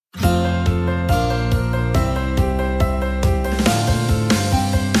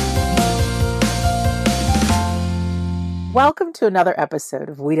Welcome to another episode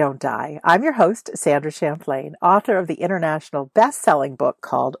of We Don't Die. I'm your host, Sandra Champlain, author of the international best-selling book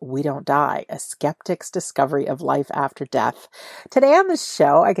called We Don't Die, A Skeptic's Discovery of Life After Death. Today on the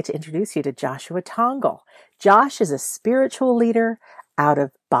show, I get to introduce you to Joshua Tongol. Josh is a spiritual leader,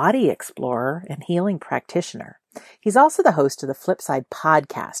 out-of-body explorer, and healing practitioner. He's also the host of the Flipside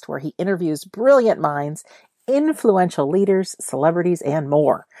podcast, where he interviews brilliant minds, influential leaders, celebrities, and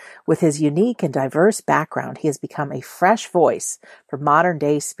more. With his unique and diverse background, he has become a fresh voice for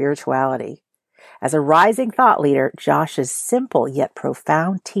modern-day spirituality. As a rising thought leader, Josh's simple yet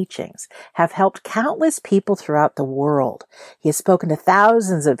profound teachings have helped countless people throughout the world. He has spoken to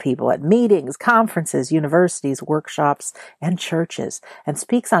thousands of people at meetings, conferences, universities, workshops, and churches, and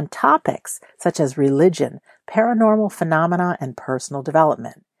speaks on topics such as religion, paranormal phenomena, and personal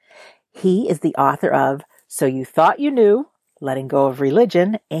development. He is the author of So You Thought You Knew, Letting Go of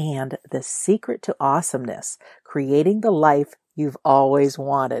Religion, and The Secret to Awesomeness, Creating the Life You've Always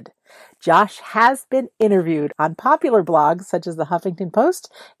Wanted. Josh has been interviewed on popular blogs such as the Huffington Post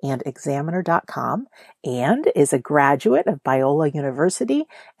and Examiner.com, and is a graduate of Biola University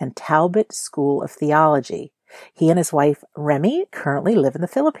and Talbot School of Theology. He and his wife, Remy, currently live in the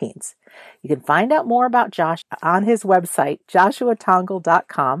Philippines. You can find out more about Josh on his website,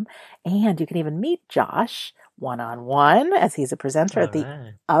 joshuatongol.com, and you can even meet Josh one-on-one as he's a presenter at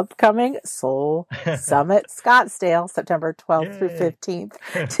the upcoming Soul Summit Scottsdale, September 12th through 15th,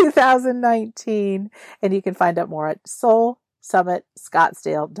 2019. And you can find out more at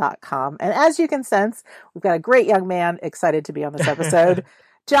soulsummitscottsdale.com. And as you can sense, we've got a great young man excited to be on this episode.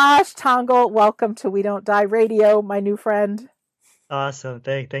 Josh Tongol, welcome to We Don't Die Radio, my new friend. Awesome.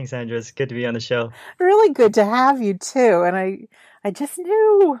 Thanks, Sandra. It's good to be on the show. Really good to have you, too. And I just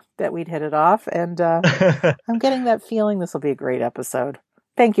knew that we'd hit it off. And I'm getting that feeling this will be a great episode.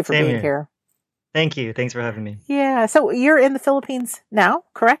 Thank you for being here. Thank you. Thanks for having me. Yeah. So you're in the Philippines now,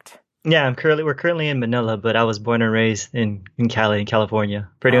 correct? Yeah, we're currently in Manila, but I was born and raised in Cali, in California,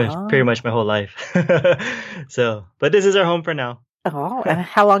 pretty much my whole life. But this is our home for now. Oh, and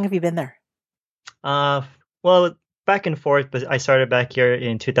how long have you been there? Well, back and forth, but I started back here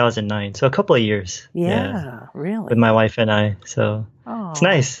in 2009, so a couple of years. Yeah, really. With my wife and I, so It's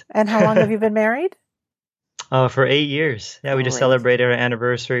nice. And how long have you been married? For 8 years. Yeah, we just celebrated our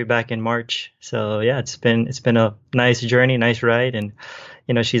anniversary back in March. So yeah, it's been a nice journey, nice ride, and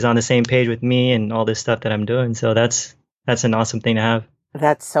she's on the same page with me and all this stuff that I'm doing. So that's an awesome thing to have.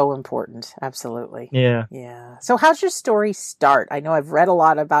 That's so important. Absolutely. Yeah. Yeah. So how's your story start? I know I've read a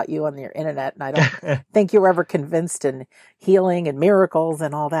lot about you on your internet, and I don't think you were ever convinced in healing and miracles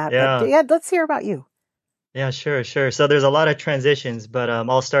and all that. Yeah. But yeah, let's hear about you. Yeah, sure. So there's a lot of transitions, but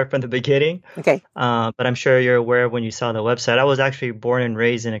I'll start from the beginning. Okay. But I'm sure you're aware when you saw the website, I was actually born and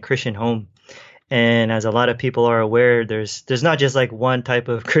raised in a Christian home. And as a lot of people are aware, there's not just like one type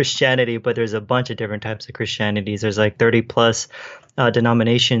of Christianity, but there's a bunch of different types of Christianities. There's like 30 plus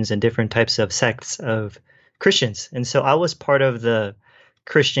denominations and different types of sects of Christians. And so I was part of the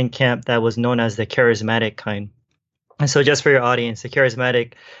Christian camp that was known as the charismatic kind. And so just for your audience, the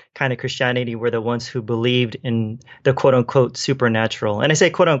charismatic kind of Christianity were the ones who believed in the quote unquote supernatural. And I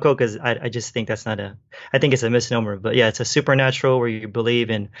say quote unquote because I just think I think it's a misnomer. But yeah, it's a supernatural where you believe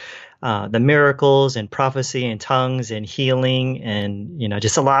in the miracles and prophecy and tongues and healing and,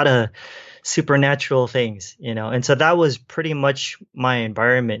 just a lot of supernatural things, And so that was pretty much my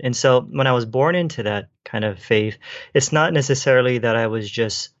environment. And so when I was born into that kind of faith, it's not necessarily that I was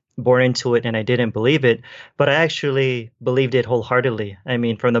just born into it and I didn't believe it, but I actually believed it wholeheartedly. I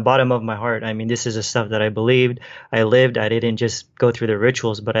mean, from the bottom of my heart, this is the stuff that I believed, I lived. I didn't just go through the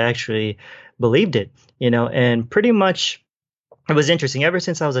rituals, but I actually believed it, and pretty much it was interesting. Ever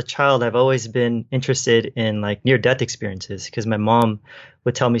since I was a child, I've always been interested in like near-death experiences because my mom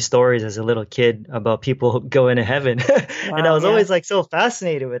would tell me stories as a little kid about people going to heaven. Wow, and I was always like so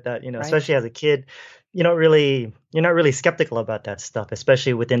fascinated with that, Right. Especially as a kid. You're not really skeptical about that stuff,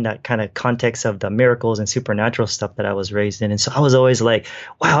 especially within that kind of context of the miracles and supernatural stuff that I was raised in. And so I was always like,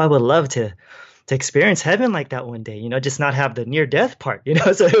 wow, I would love to experience heaven like that one day, just not have the near death part,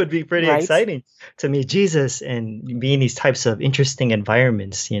 so it would be pretty Right. exciting to meet Jesus and be in these types of interesting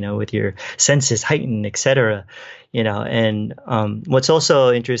environments, with your senses heightened, etc. And what's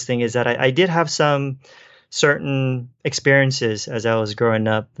also interesting is that I did have some certain experiences as I was growing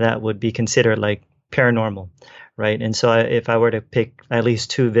up that would be considered like paranormal, right? And so if I were to pick at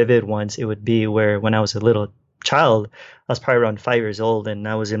least two vivid ones, it would be where when I was a little child, I was probably around 5 years old, and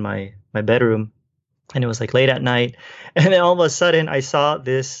I was in my bedroom, and it was like late at night, and then all of a sudden I saw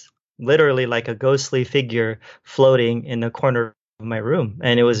this literally like a ghostly figure floating in the corner of my room,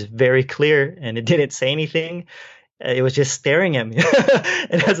 and it was very clear, and it didn't say anything. it was just staring at me.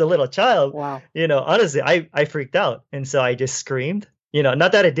 And as a little child, Wow. honestly, I freaked out. And so I just screamed.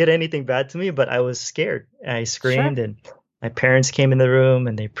 Not that it did anything bad to me, but I was scared. I Sure. screamed, and my parents came in the room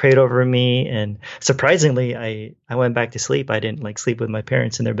and they prayed over me. And surprisingly, I went back to sleep. I didn't like sleep with my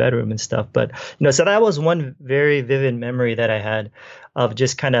parents in their bedroom and stuff. But, so that was one very vivid memory that I had of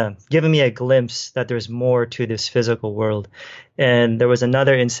just kind of giving me a glimpse that there's more to this physical world. And there was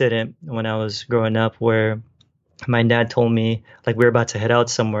another incident when I was growing up where my dad told me, like, we were about to head out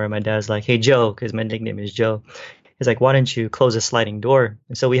somewhere. My dad's like, "Hey, Joe," because my nickname is Joe. He's like, "Why don't you close a sliding door?"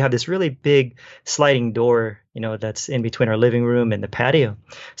 And so we have this really big sliding door, that's in between our living room and the patio.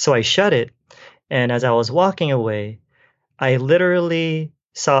 So I shut it. And as I was walking away, I literally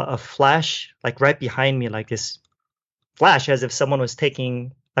saw a flash, like right behind me, like this flash, as if someone was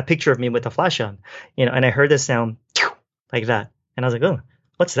taking a picture of me with a flash on, and I heard the sound like that. And I was like, "Oh,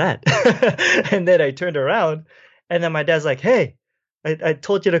 what's that?" And then I turned around, and then my dad's like, "Hey, I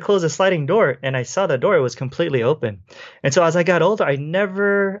told you to close the sliding door." And I saw the door, it was completely open. And so as I got older, I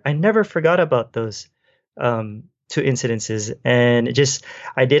never forgot about those two incidences. And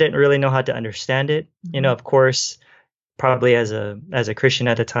I didn't really know how to understand it. Hmm. Of course, probably as a Christian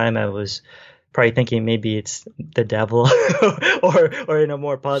at the time, I was probably thinking maybe it's the devil, or in a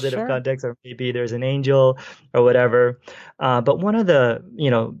more positive Sure. context, or maybe there's an angel or whatever. But one of the,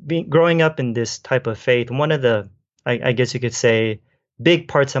 growing up in this type of faith, one of the, I guess you could say, big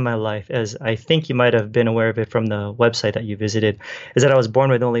parts of my life, as I think you might have been aware of it from the website that you visited, is that I was born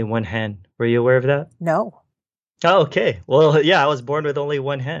with only one hand. Were you aware of that? No. Oh, okay. Well, yeah, I was born with only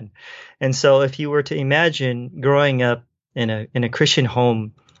one hand. And so if you were to imagine growing up in a Christian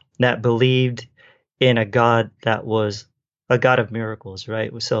home that believed in a God that was a God of miracles,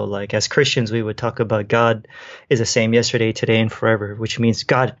 right? So like as Christians, we would talk about God is the same yesterday, today, and forever, which means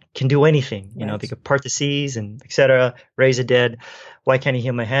God can do anything. He Right. could part the seas and etc., raise the dead. Why can't he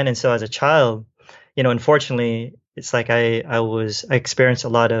heal my hand? And so as a child, unfortunately, it's like I experienced a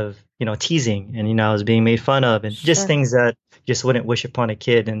lot of, teasing, and, I was being made fun of, and just Sure. things that just wouldn't wish upon a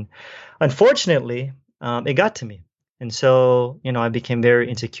kid. And unfortunately, it got to me. And so, I became very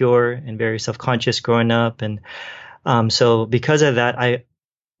insecure and very self-conscious growing up. And so because of that,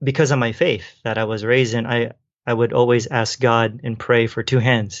 because of my faith that I was raised in, I would always ask God and pray for two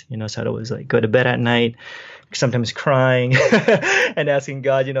hands. So I'd always like go to bed at night, sometimes crying and asking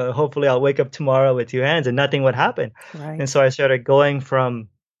God, hopefully I'll wake up tomorrow with two hands, and nothing would happen. And Right. so I started going from,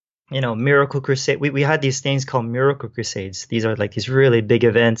 miracle crusade. We had these things called miracle crusades. These are like these really big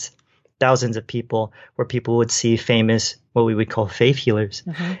events, thousands of people, where people would see famous, what we would call faith healers.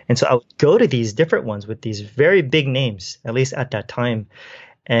 Hmm. And so I would go to these different ones with these very big names, at least at that time,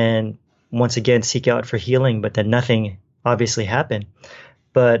 and once again seek out for healing, but then nothing obviously happened.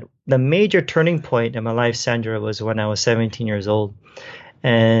 But the major turning point in my life, Sandra, was when I was 17 years old.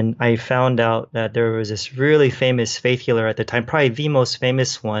 And I found out that there was this really famous faith healer at the time, probably the most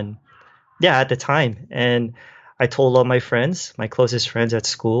famous one, yeah, at the time. And I told all my friends, my closest friends at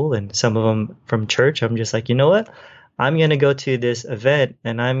school, and some of them from church, I'm just like, you know what? I'm going to go to this event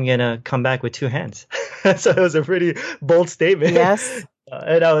and I'm going to come back with two hands. So it was a pretty bold statement. Yes.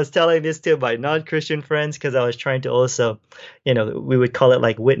 And I was telling this to my non-Christian friends because I was trying to also, we would call it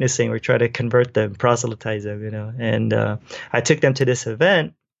like witnessing. We're trying to convert them, proselytize them, And I took them to this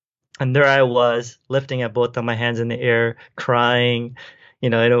event, and there I was lifting up both of my hands in the air, crying,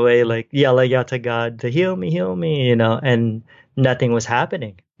 in a way like yelling out to God to heal me, and nothing was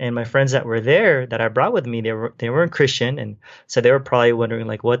happening. And my friends that were there that I brought with me, they weren't Christian, and so they were probably wondering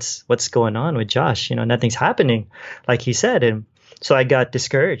like, what's going on with Josh? Nothing's happening, like he said. And so I got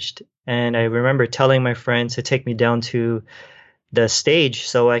discouraged, and I remember telling my friends to take me down to the stage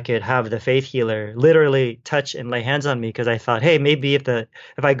so I could have the faith healer literally touch and lay hands on me, because I thought, hey, maybe if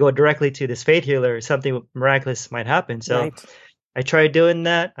I go directly to this faith healer, something miraculous might happen. So Right. I tried doing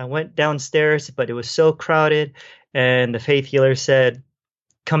that. I went downstairs, but it was so crowded, and the faith healer said,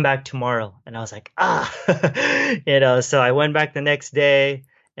 "Come back tomorrow." And I was like, so I went back the next day,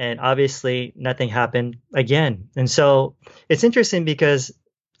 and obviously nothing happened again. And so it's interesting because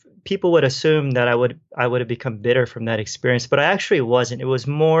people would assume that I would have become bitter from that experience, but I actually wasn't. It was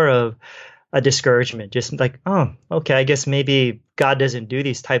more of a discouragement, just like, oh, okay, I guess maybe God doesn't do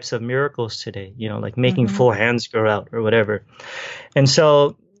these types of miracles today, like making Hmm. full hands grow out or whatever. And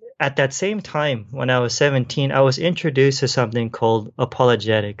so at that same time, when I was 17, I was introduced to something called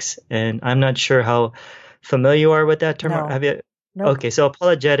apologetics. And I'm not sure how familiar you are with that term. No. Have you? Nope. Okay, so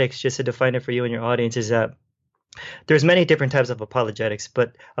apologetics, just to define it for you and your audience, is that there's many different types of apologetics,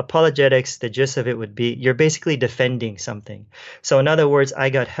 but apologetics, the gist of it would be you're basically defending something. So in other words, I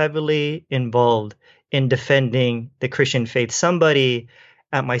got heavily involved in defending the Christian faith. Somebody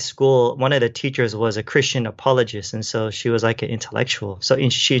at my school, one of the teachers was a Christian apologist, and so she was like an intellectual. So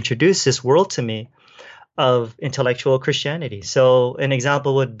she introduced this world to me of intellectual Christianity. So an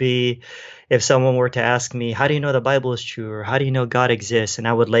example would be if someone were to ask me, how do you know the Bible is true? Or how do you know God exists? And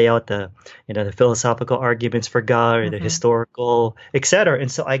I would lay out the philosophical arguments for God or the Mm-hmm. historical, etc.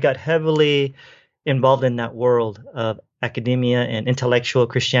 And so I got heavily involved in that world of academia and intellectual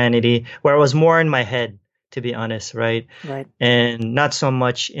Christianity, where I was more in my head, to be honest, right? Right. And not so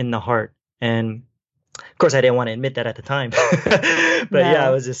much in the heart. And of course, I didn't want to admit that at the time. But yeah, I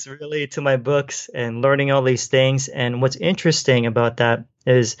No. was just really to my books and learning all these things. And what's interesting about that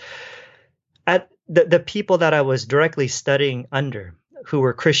is at the people that I was directly studying under who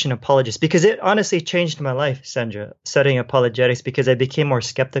were Christian apologists, because it honestly changed my life, Sandra, studying apologetics, because I became more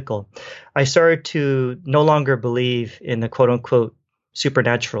skeptical. I started to no longer believe in the quote unquote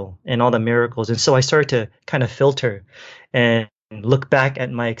supernatural and all the miracles. And so I started to kind of filter and look back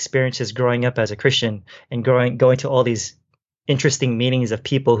at my experiences growing up as a Christian and going to all these interesting meetings of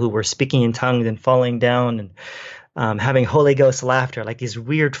people who were speaking in tongues and falling down and having Holy Ghost laughter, like these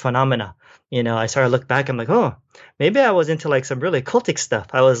weird phenomena. I started to look back. I'm like, oh, maybe I was into like some really cultic stuff.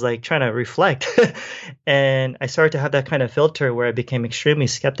 I was like trying to reflect. And I started to have that kind of filter where I became extremely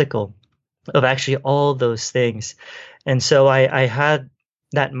skeptical of actually all those things. And so I had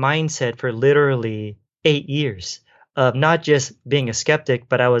that mindset for literally 8 years of not just being a skeptic,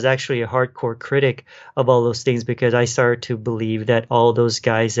 but I was actually a hardcore critic of all those things because I started to believe that all those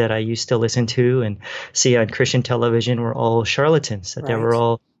guys that I used to listen to and see on Christian television were all charlatans, that they were Right.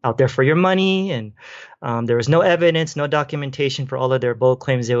 all out there for your money. And there was no evidence, no documentation for all of their bold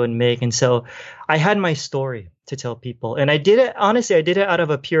claims they would make. And so I had my story to tell people. And I did it, honestly, I did it out of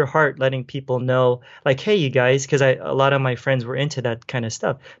a pure heart, letting people know, like, hey, you guys, because a lot of my friends were into that kind of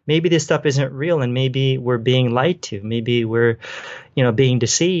stuff. Maybe this stuff isn't real and maybe we're being lied to. Maybe we're, being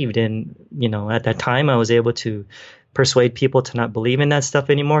deceived. And, at that time I was able to persuade people to not believe in that stuff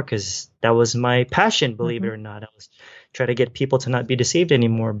anymore because that was my passion, believe it Mm-hmm. or not. I was trying to get people to not be deceived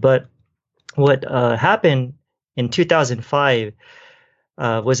anymore. But what happened in 2005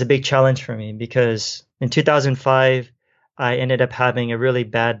 was a big challenge for me because in 2005, I ended up having a really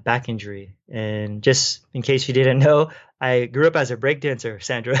bad back injury. And just in case you didn't know, I grew up as a breakdancer,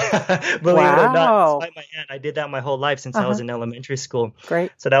 Sandra. Believe it or not, Wow. despite my hand, I did that my whole life since I was Uh-huh. in elementary school.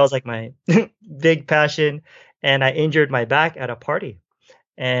 Great. So that was like my big passion. And I injured my back at a party.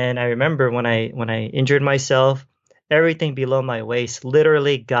 And I remember when I injured myself, everything below my waist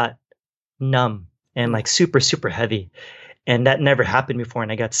literally got numb and Yeah. like super, super heavy. And that never happened before.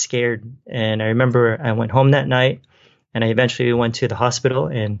 And I got scared. And I remember I went home that night and I eventually went to the hospital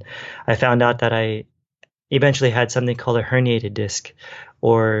and I found out that I eventually had something called a herniated disc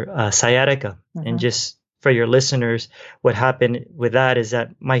or sciatica. And Mm-hmm. just for your listeners, what happened with that is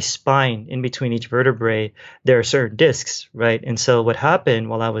that my spine, in between each vertebrae, there are certain discs, right? And so what happened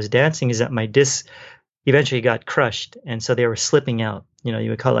while I was dancing is that my discs eventually got crushed. And so they were slipping out. You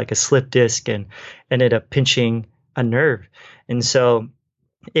would call it like a slip disc and ended up pinching a nerve. And so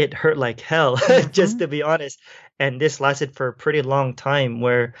it hurt like hell, just Mm-hmm. to be honest. And this lasted for a pretty long time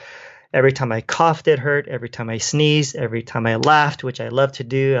where every time I coughed, it hurt. Every time I sneezed, every time I laughed, which I love to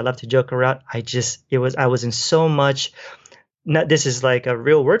do, I love to joke around. I was in so much, not, this is like a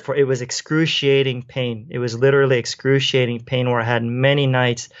real word for it. It was excruciating pain. It was literally excruciating pain where I had many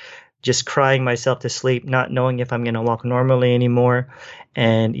nights just crying myself to sleep, not knowing if I'm going to walk normally anymore.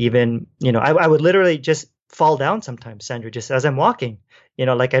 And even, I would literally just fall down sometimes, Sandra, just as I'm walking,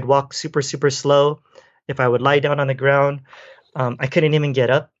 like I'd walk super, super slow. If I would lie down on the ground, I couldn't even get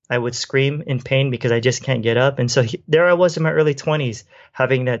up. I would scream in pain because I just can't get up. And so there I was in my early 20s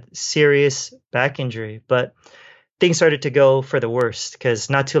having that serious back injury. But things started to go for the worst because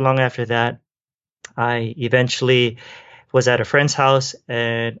not too long after that, I eventually was at a friend's house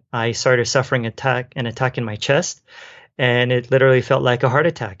and I started suffering an attack in my chest. And it literally felt like a heart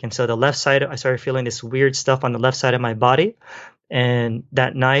attack. And so the left side, I started feeling this weird stuff on the left side of my body. And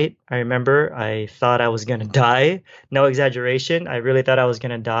that night, I remember I thought I was going to die. No exaggeration. I really thought I was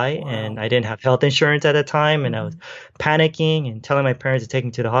going to die. And Wow. I didn't have health insurance at the time. And I was Mm-hmm. panicking and telling my parents to take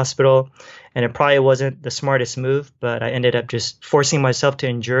me to the hospital. And it probably wasn't the smartest move, but I ended up just forcing myself to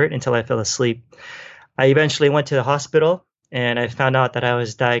endure it until I fell asleep. I eventually went to the hospital and I found out that I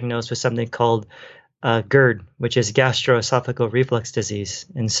was diagnosed with something called GERD, which is gastroesophageal reflux disease.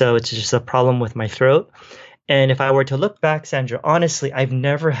 And so it's just a problem with my throat. And if I were to look back, Sandra, honestly, I've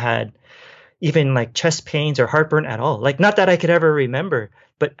never had even like chest pains or heartburn at all. Like, not that I could ever remember,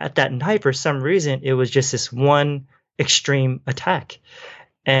 but at that night, for some reason, it was just this one extreme attack.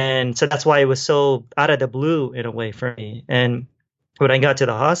 And so that's why it was so out of the blue in a way for me. And when I got to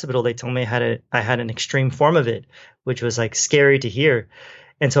the hospital, they told me I had an extreme form of it, which was like scary to hear.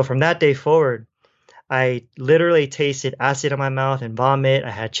 And so from that day forward, I literally tasted acid in my mouth and vomit. I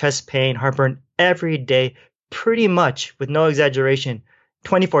had chest pain, heartburn every day, pretty much with no exaggeration,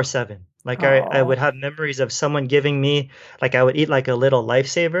 24/7. Like I would Oh. have memories of someone giving me, like I would eat like a little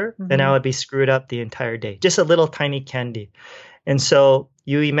lifesaver and I Hmm. would be screwed up the entire day. Just a little tiny candy. And so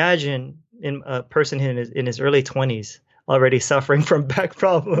you imagine in a person in his early 20s already suffering from back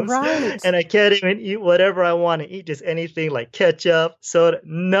problems, Right. and I can't even eat whatever I want to eat, just anything like ketchup, soda,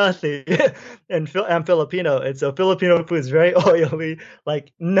 nothing. And I'm Filipino, and so Filipino food is very oily,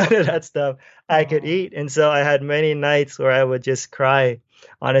 like none of that stuff I could Oh. eat. And so I had many nights where I would just cry,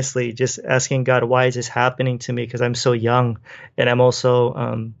 honestly, just asking God, why is this happening to me? Because I'm so young, and I'm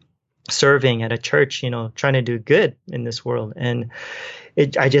also serving at a church, trying to do good in this world. And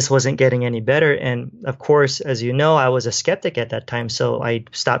I just wasn't getting any better. And of course, as you know, I was a skeptic at that time. So I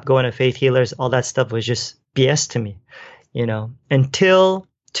stopped going to faith healers. All that stuff was just BS to me, until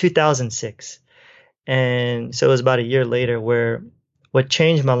 2006. And so it was about a year later where what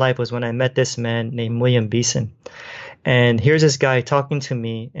changed my life was when I met this man named William Beeson. And here's this guy talking to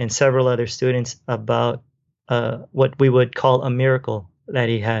me and several other students about what we would call a miracle that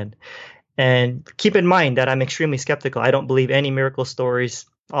he had. And keep in mind that I'm extremely skeptical. I don't believe any miracle stories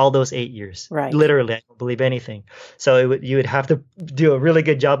all those 8 years. Right. Literally, I don't believe anything. So you would have to do a really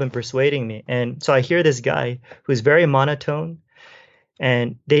good job in persuading me. And so I hear this guy who's very monotone,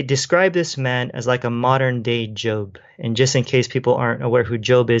 and they describe this man as like a modern day Job. And just in case people aren't aware who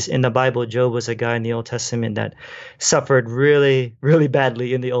Job is, in the Bible, Job was a guy in the Old Testament that suffered really, really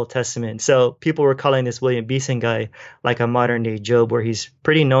badly in the Old Testament. So people were calling this William Beeson guy like a modern day Job, where he's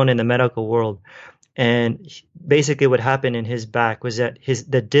pretty known in the medical world. And basically, what happened in his back was that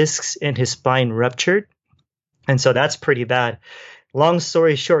the discs in his spine ruptured. And so that's pretty bad. Long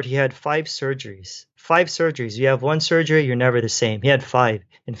story short, he had 5 surgeries. 5 surgeries. You have one surgery, you're never the same. He had 5.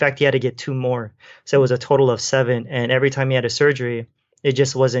 In fact, he had to get 2 more. So it was a total of 7. And every time he had a surgery, it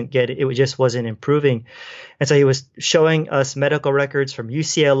just wasn't improving. And so he was showing us medical records from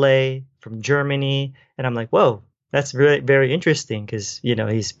UCLA, from Germany, and I'm like, whoa, that's really very interesting because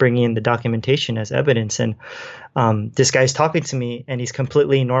he's bringing in the documentation as evidence. And this guy's talking to me, and he's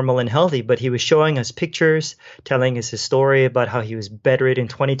completely normal and healthy, but he was showing us pictures, telling us his story about how he was bedridden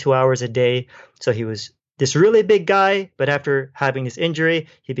 22 hours a day. So he was this really big guy, but after having this injury,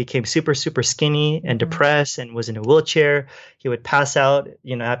 he became super, super skinny and Hmm. depressed and was in a wheelchair. He would pass out,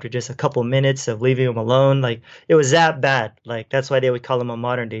 after just a couple minutes of leaving him alone. Like it was that bad. Like that's why they would call him a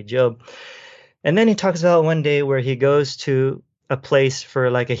modern day Job. And then he talks about one day where he goes to a place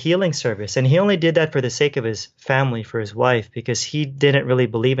for like a healing service. And he only did that for the sake of his family, for his wife, because he didn't really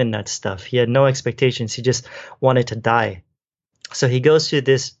believe in that stuff. He had no expectations. He just wanted to die. So he goes to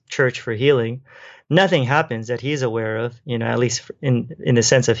this church for healing. Nothing happens that he's aware of, at least in the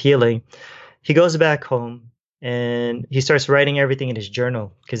sense of healing. He goes back home and he starts writing everything in his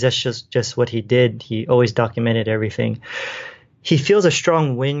journal because that's just what he did. He always documented everything. He feels a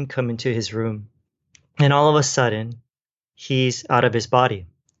strong wind come into his room, and all of a sudden, he's out of his body.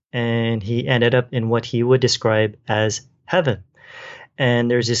 And he ended up in what he would describe as heaven. And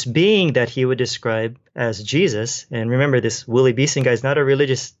there's this being that he would describe as Jesus. And remember, this Willie Beeson guy is not a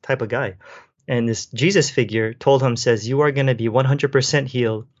religious type of guy. And this Jesus figure told him, says, you are going to be 100%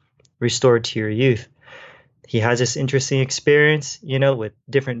 healed, restored to your youth. He has this interesting experience, with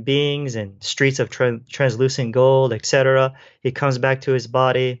different beings and streets of translucent gold, etc. He comes back to his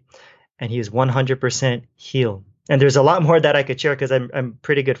body and he is 100% healed. And there's a lot more that I could share because I'm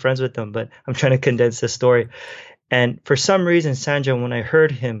pretty good friends with them, but I'm trying to condense the story. And for some reason, Sandra, when I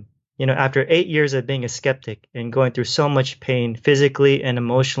heard him, after 8 years of being a skeptic and going through so much pain physically and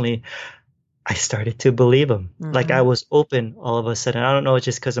emotionally, I started to believe him. Like I Hmm. was open all of a sudden. I don't know, it's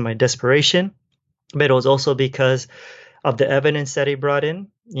just because of my desperation, but it was also because of the evidence that he brought in.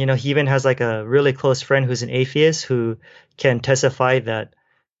 He even has like a really close friend who's an atheist who can testify that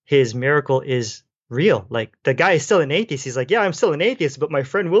his miracle is real. Like the guy is still an atheist. He's like, yeah, I'm still an atheist, but my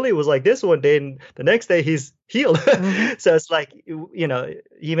friend Willie was like this one day, and the next day he's healed. Hmm. So it's like,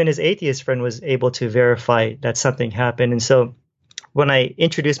 even his atheist friend was able to verify that something happened. And so when I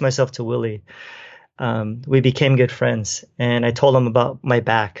introduced myself to Willie, we became good friends, and I told him about my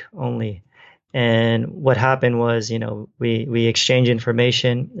back only. And what happened was, we exchanged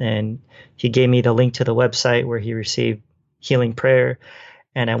information, and he gave me the link to the website where he received healing prayer.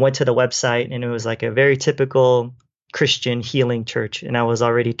 And I went to the website, and it was like a very typical Christian healing church, and I was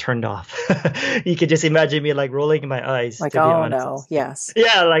already turned off. You could just imagine me like rolling my eyes, Like, to be oh honest. no, yes.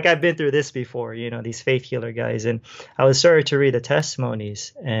 Yeah, like I've been through this before, these faith healer guys. And I was started to read the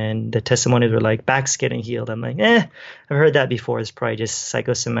testimonies, and the testimonies were like backs getting healed. I'm like, I've heard that before. It's probably just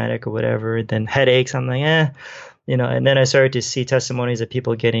psychosomatic or whatever. Then headaches. I'm like, and then I started to see testimonies of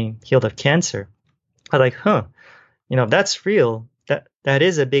people getting healed of cancer. I was like, if that's real, that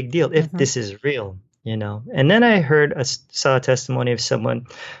is a big deal if Mm-hmm. this is real. And then I saw a testimony of someone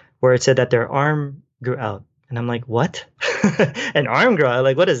where it said that their arm grew out. And I'm like, what? An arm grew out?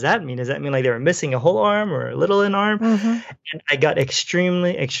 Like, what does that mean? Does that mean like they were missing a whole arm or a little an arm? Mm-hmm. And I got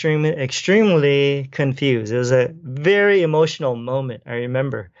extremely, extremely, extremely confused. It was a very emotional moment. I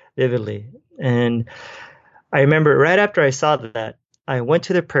remember vividly. And I remember right after I saw that, I went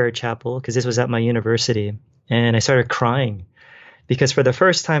to the prayer chapel because this was at my university, and I started crying because for the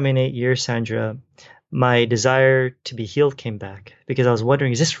first time in 8 years, Sandra, my desire to be healed came back because I was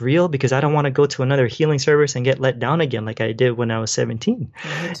wondering, is this real? Because I don't want to go to another healing service and get let down again like I did when I was 17,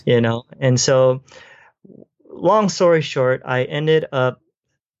 Right. And so, long story short, I ended up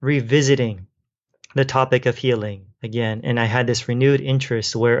revisiting the topic of healing again, and I had this renewed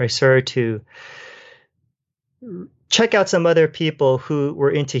interest where I started to check out some other people who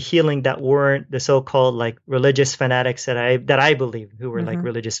were into healing that weren't the so-called like religious fanatics that I believe who were like Mm-hmm.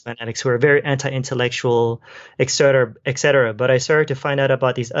 religious fanatics who were very anti-intellectual, etc., etc. But I started to find out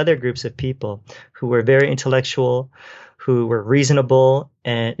about these other groups of people who were very intellectual, who were reasonable,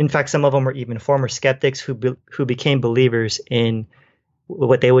 and in fact, some of them were even former skeptics who became believers in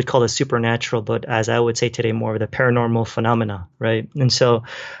what they would call the supernatural, but as I would say today, more of the paranormal phenomena, right? And so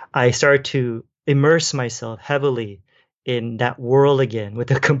I started to immerse myself heavily in that world again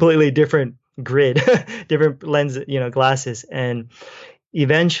with a completely different grid, different lens, glasses. And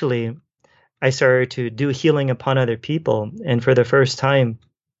eventually I started to do healing upon other people. And for the first time,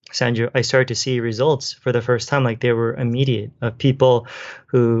 Sandra, I started to see results for the first time, like they were immediate, of people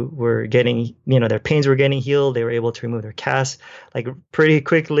who were getting, their pains were getting healed. They were able to remove their casts like pretty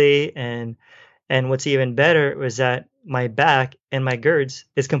quickly. And what's even better was that my back and my girds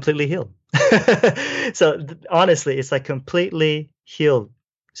is completely healed. So honestly, it's like completely healed,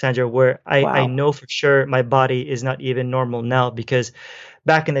 Sandra, where I Wow. know for sure my body is not even normal now because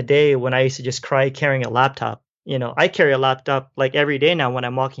back in the day when I used to just cry carrying a laptop, I carry a laptop like every day now when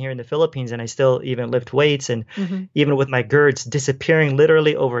I'm walking here in the Philippines, and I still even lift weights, and Mm-hmm. even with my girds disappearing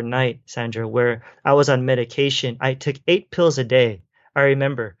literally overnight, Sandra, where I was on medication. I took 8 pills a day. I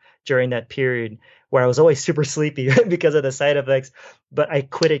remember during that period where I was always super sleepy because of the side effects, but I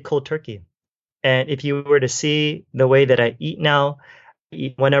quit it cold turkey. And if you were to see the way that I eat now, I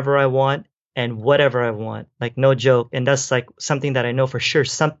eat whenever I want and whatever I want, like no joke. And that's like something that I know for sure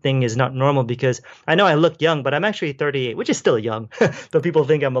something is not normal because I know I look young, but I'm actually 38, which is still young. But people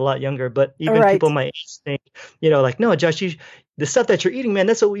think I'm a lot younger. But even Right. people my age think, like, no, Josh, the stuff that you're eating, man,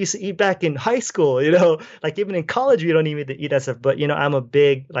 that's what we used to eat back in high school, like even in college, we don't even eat that stuff. But, I'm a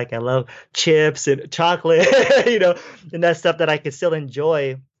big, like, I love chips and chocolate, and that stuff that I could still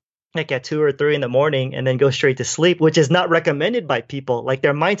enjoy like at 2 or 3 in the morning and then go straight to sleep, which is not recommended by people. Like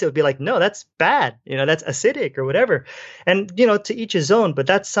their mindset would be like, no, that's bad. That's acidic or whatever. And, to each his own. But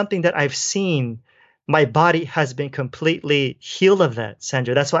that's something that I've seen. My body has been completely healed of that,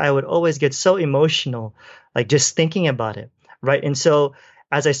 Sandra. That's why I would always get so emotional, like just thinking about it. Right. And so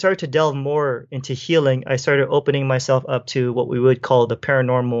as I started to delve more into healing, I started opening myself up to what we would call the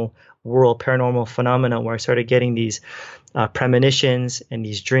paranormal world, paranormal phenomena, where I started getting these premonitions and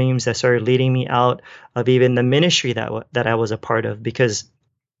these dreams that started leading me out of even the ministry that I was a part of, because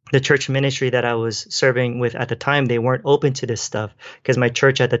the church ministry that I was serving with at the time, they weren't open to this stuff because my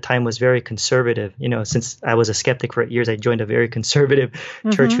church at the time was very conservative. Since I was a skeptic for 8 years, I joined a very conservative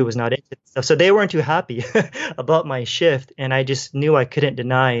church Mm-hmm. who was not into this stuff. So they weren't too happy about my shift. And I just knew I couldn't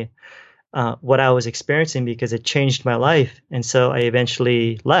deny what I was experiencing because it changed my life. And so I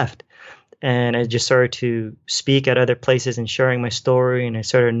eventually left. And I just started to speak at other places and sharing my story. And I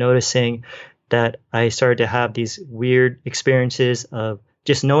started noticing that I started to have these weird experiences of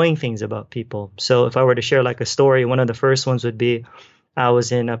just knowing things about people. So if I were to share like a story, one of the first ones would be I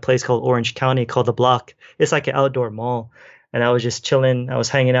was in a place called Orange County called The Block. It's like an outdoor mall. And I was just chilling. I was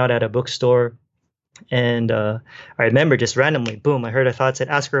hanging out at a bookstore. And I remember just randomly, boom, I heard a thought said,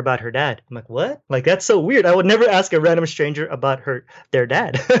 ask her about her dad. I'm like, what? Like, that's so weird. I would never ask a random stranger about their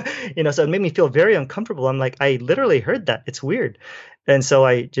dad. So it made me feel very uncomfortable. I'm like, I literally heard that. It's weird. And so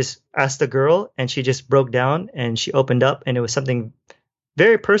I just asked the girl, and she just broke down and she opened up, and it was something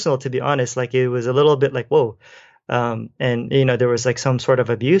very personal, to be honest. Like, it was a little bit like, whoa, And there was like some sort of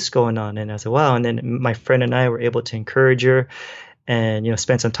abuse going on, and I was like, wow. And then my friend and I were able to encourage her and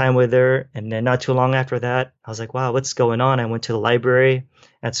spend some time with her. And then not too long after that, I was like, wow, what's going on? I went to the library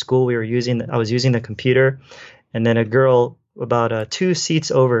at school. I was using the computer, and then a girl about 2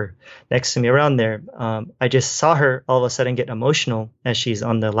 seats over next to me around there, I just saw her all of a sudden get emotional as she's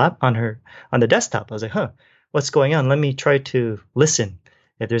on the desktop. I was like, huh, what's going on? Let me try to listen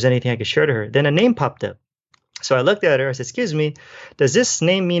if there's anything I could share to her. Then a name popped up. So I looked at her. I said, excuse me, does this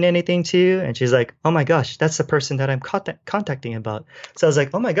name mean anything to you? And she's like, oh my gosh, that's the person that I'm contacting about. So I was like,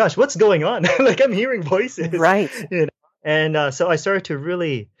 oh my gosh, what's going on? Like, I'm hearing voices. Right. And so I started to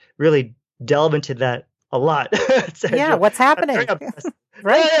really, really delve into that a lot. Sandra. Yeah, what's happening?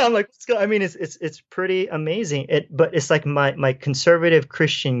 Right. Yeah, I'm like, I mean, it's pretty amazing. But it's like my conservative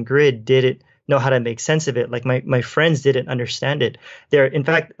Christian grid didn't know how to make sense of it. Like my friends didn't understand it. In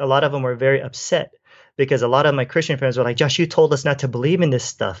fact, a lot of them were very upset because a lot of my Christian friends were like, Josh, you told us not to believe in this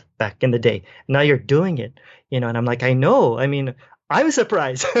stuff back in the day. Now you're doing it, and I'm like, I know. I mean, I'm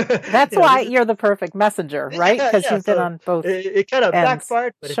surprised. That's why you're the perfect messenger, right? Because you've been on both. It kind of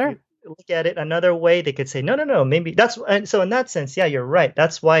backfired, but sure. If you look at it another way, they could say, no, maybe and so in that sense, yeah, you're right.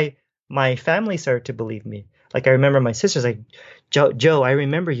 That's why my family started to believe me. Like, I remember my sister's like, Joe, I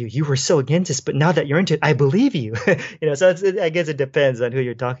remember you. You were so against this, but now that you're into it, I believe you. So I guess it depends on who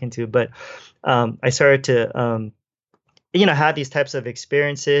you're talking to. But I started to, have these types of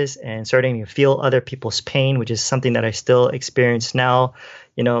experiences and starting to feel other people's pain, which is something that I still experience now.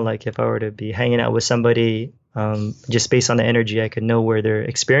 Like if I were to be hanging out with somebody, just based on the energy, I could know where they're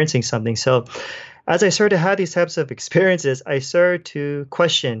experiencing something. So as I started to have these types of experiences, I started to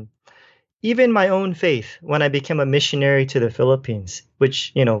question even my own faith when I became a missionary to the Philippines,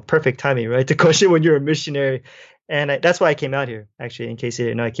 which, perfect timing, right? To question when you're a missionary. And that's why I came out here, actually, in case you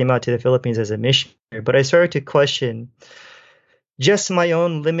didn't know. I came out to the Philippines as a missionary, but I started to question just my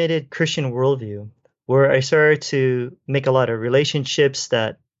own limited Christian worldview, where I started to make a lot of relationships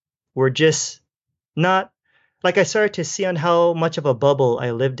that were just not, like, I started to see on how much of a bubble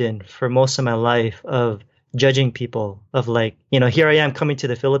I lived in for most of my life of judging people, of like, here I am coming to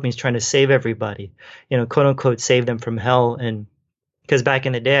the Philippines trying to save everybody, quote unquote, save them from hell. And because back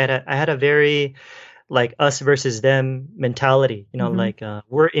in the day, I had a very like us versus them mentality, like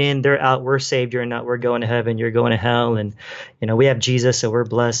we're in, they're out, we're saved, you're not, we're going to heaven, you're going to hell. And, we have Jesus, so we're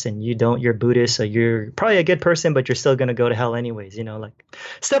blessed, and you don't, you're Buddhist, so you're probably a good person, but you're still going to go to hell anyways, like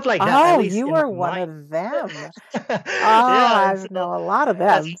stuff like that. Oh, at least you were one of them. Yeah, I know a lot of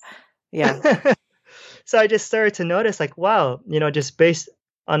them. Yeah. So I just started to notice, like, wow, just based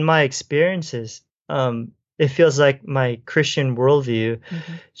on my experiences, it feels like my Christian worldview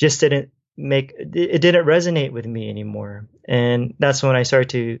just didn't resonate with me anymore. And that's when I started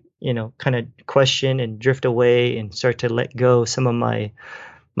to, kind of question and drift away and start to let go some of my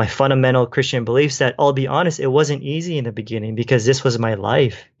fundamental Christian beliefs that, I'll be honest, it wasn't easy in the beginning because this was my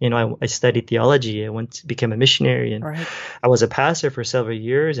life. I studied theology. I went to become a missionary, and I was a pastor for several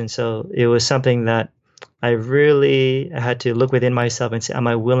years. And so it was something that I really had to look within myself and say, am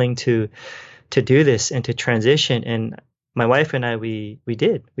I willing to do this and to transition? And my wife and I, we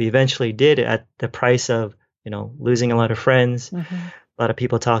eventually did, at the price of, losing a lot of friends, a lot of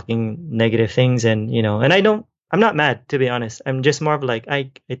people talking negative things. And, I'm not mad, to be honest. I'm just more of like,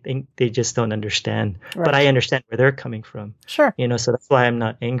 I think they just don't understand, but I understand where they're coming from. Sure. So that's why I'm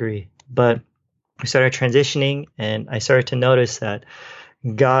not angry. But we started transitioning, and I started to notice that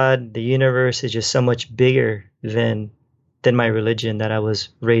God, the universe, is just so much bigger than my religion that I was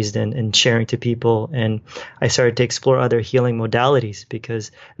raised in and sharing to people. And I started to explore other healing modalities,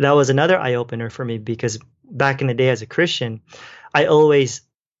 because that was another eye opener for me, because back in the day as a Christian, I always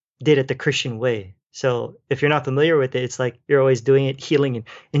did it the Christian way. So if you're not familiar with it, it's like you're always doing it, healing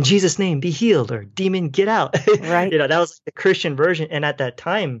in Jesus' name, be healed, or demon, get out. Right. That was like the Christian version. And at that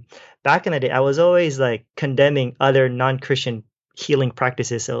time, back in the day, I was always like condemning other non-Christian healing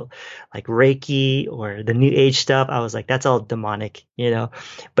practices. So like Reiki or the New Age stuff, I was like, that's all demonic,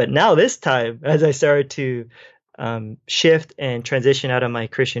 But now this time, as I started to shift and transition out of my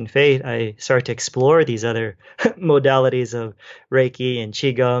Christian faith, I started to explore these other modalities of Reiki and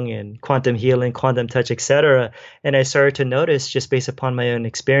Qigong and quantum healing, quantum touch, etc. And I started to notice, just based upon my own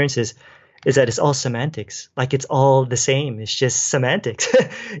experiences, is that it's all semantics. Like, it's all the same. It's just semantics,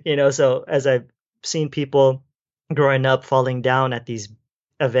 So as I've seen people growing up falling down at these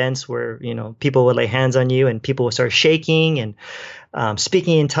events where, people would lay hands on you and people would start shaking and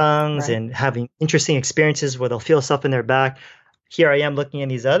speaking in tongues and having interesting experiences where they'll feel stuff in their back. Here I am looking at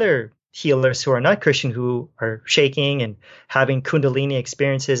these other healers who are not Christian who are shaking and having Kundalini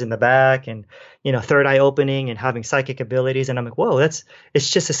experiences in the back and, third eye opening and having psychic abilities. And I'm like, whoa, it's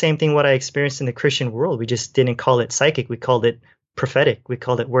just the same thing what I experienced in the Christian world. We just didn't call it psychic. We called it prophetic. We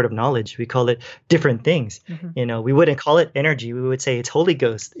called it word of knowledge. We called it different things. We wouldn't call it energy. We would say it's Holy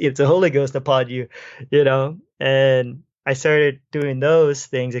Ghost. It's a Holy Ghost upon you, and I started doing those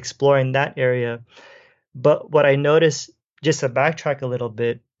things, exploring that area. But what I noticed, just to backtrack a little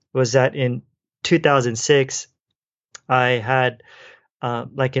bit, was that in 2006, I had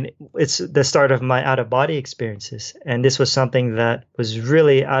it's the start of my out of body experiences. And this was something that was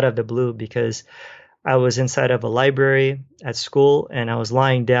really out of the blue because I was inside of a library at school and I was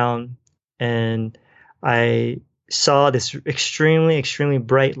lying down and I saw this extremely, extremely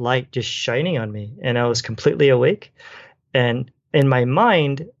bright light just shining on me. And I was completely awake. And in my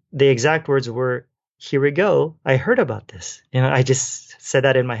mind, the exact words were, here we go. I heard about this. I just said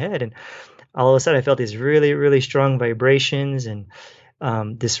that in my head. And all of a sudden I felt these really, really strong vibrations and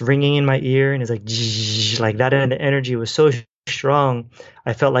this ringing in my ear. And it's like, like that. And the energy was so strong.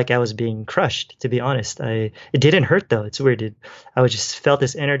 I felt like I was being crushed, to be honest. It didn't hurt though. It's weird. I just felt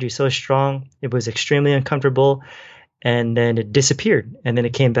this energy so strong. It was extremely uncomfortable. And then it disappeared. And then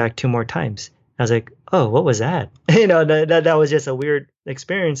it came back 2 more times. I was like, oh, what was that? That was just a weird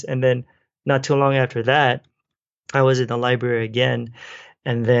experience. And then not too long after that, I was in the library again.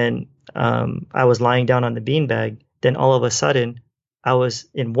 And then I was lying down on the beanbag. Then all of a sudden, I was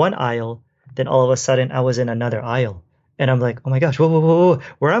in one aisle. Then all of a sudden, I was in another aisle. And I'm like, oh my gosh, whoa, whoa, whoa, whoa,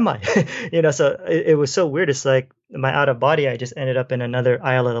 where am I? So it was so weird. It's like my out of body, I just ended up in another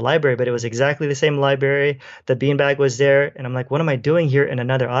aisle of the library, but it was exactly the same library. The beanbag was there. And I'm like, what am I doing here in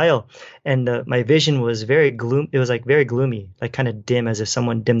another aisle? And my vision was very gloom. It was like very gloomy, like kind of dim, as if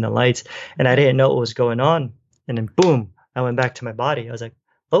someone dimmed the lights. And I didn't know what was going on. And then boom, I went back to my body. I was like,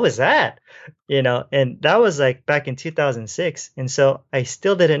 what was that? And that was like back in 2006. And so I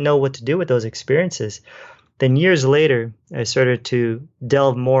still didn't know what to do with those experiences. Then years later, I started to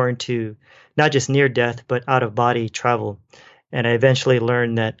delve more into not just near death, but out of body travel. And I eventually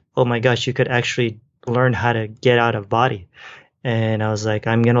learned that, oh my gosh, you could actually learn how to get out of body. And I was like,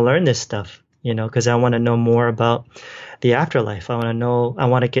 I'm going to learn this stuff, because I want to know more about the afterlife. I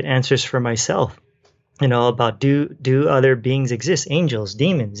want to get answers for myself, about do other beings exist, angels,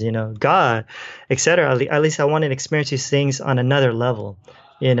 demons, God, etc. At least I wanted to experience these things on another level.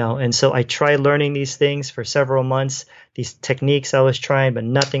 And so I tried learning these things for several months, these techniques I was trying, but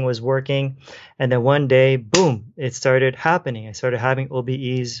nothing was working. And then one day, boom, it started happening. I started having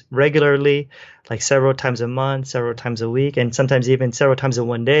OBEs regularly, like several times a month, several times a week, and sometimes even several times in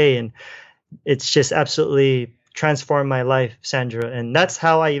one day. And it's just absolutely transformed my life, Sandra. And that's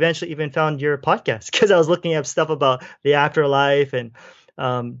how I eventually even found your podcast, because I was looking up stuff about the afterlife and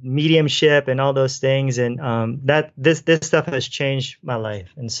mediumship and all those things, and that this stuff has changed my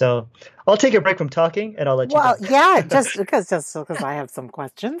life. And so I'll take a break from talking and I'll let you Well, talk. yeah, just because I have some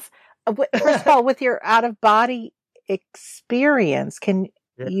questions. First of all, with your out of body experience, can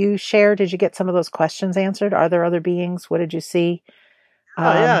Yeah. you share? Did you get some of those questions answered? Are there other beings? What did you see?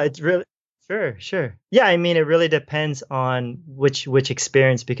 Oh yeah, it's really sure. Yeah, I mean it really depends on which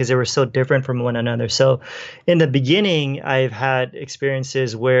experience, because they were so different from one another. So in the beginning, I've had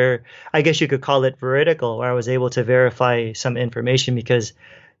experiences where I guess you could call it veridical, where I was able to verify some information, because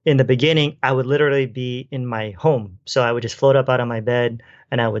in the beginning, I would literally be in my home. So I would just float up out of my bed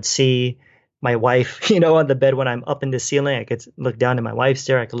and I would see my wife, on the bed when I'm up in the ceiling. I could look down at my wife's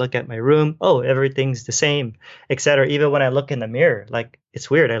there. I could look at my room. Oh, everything's the same, etc. Even when I look in the mirror, like it's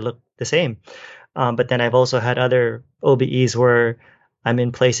weird. I look the same. But then I've also had other OBEs where I'm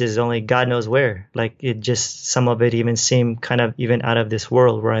in places only God knows where. Like some of it even seemed kind of even out of this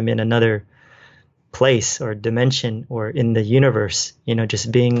world, where I'm in another place or dimension or in the universe,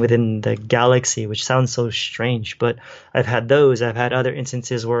 just being within the galaxy, which sounds so strange. But I've had those. I've had other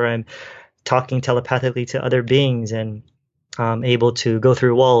instances where I'm talking telepathically to other beings and able to go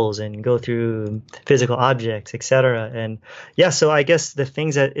through walls and go through physical objects, etc. And yeah, so I guess the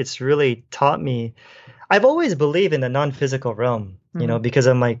things that it's really taught me, I've always believed in the non-physical realm, because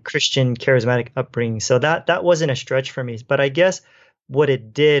of my Christian charismatic upbringing. So that wasn't a stretch for me. But I guess what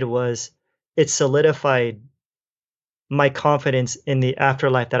it did was it solidified my confidence in the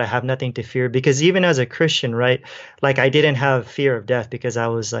afterlife, that I have nothing to fear. Because even as a Christian, right, like I didn't have fear of death because I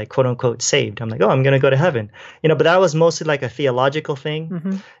was like, quote unquote, saved. I'm like, oh, I'm going to go to heaven, but that was mostly like a theological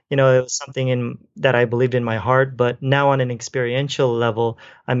thing. It was something that I believed in my heart. But now on an experiential level,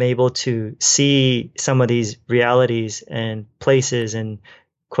 I'm able to see some of these realities and places and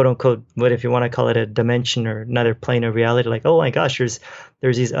quote unquote, what if you want to call it a dimension or another plane of reality, like, oh my gosh, there's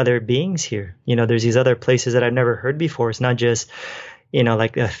these other beings here. There's these other places that I've never heard before. It's not just,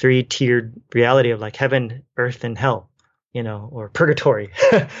 like a three-tiered reality of like heaven, earth, and hell, or purgatory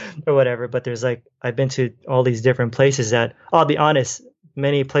or whatever. But there's like, I've been to all these different places that, I'll be honest,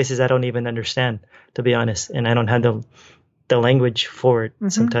 many places I don't even understand, to be honest. And I don't have the language for it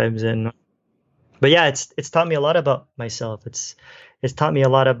sometimes. But yeah, it's taught me a lot about myself. It's taught me a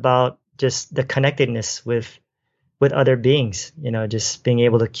lot about just the connectedness with other beings, just being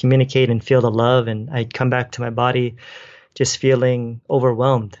able to communicate and feel the love. And I'd come back to my body just feeling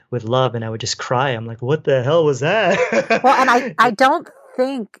overwhelmed with love, and I would just cry. I'm like, what the hell was that? Well, and I don't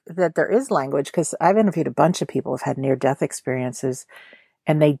think that there is language, because I've interviewed a bunch of people who've had near-death experiences,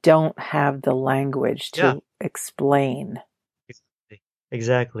 and they don't have the language to explain.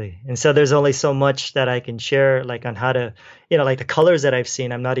 Exactly. And so there's only so much that I can share, like on how to, like the colors that I've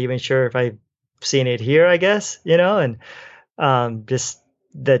seen. I'm not even sure if I've seen it here, I guess, and just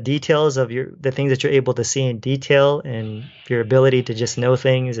the details of the things that you're able to see in detail, and your ability to just know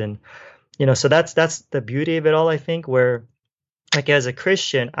things. And, so that's the beauty of it all, I think, where like as a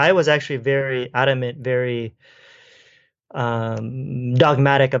Christian, I was actually very adamant, very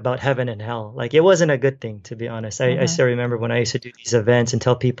dogmatic about heaven and hell. Like it wasn't a good thing, to be honest. I still remember when I used to do these events and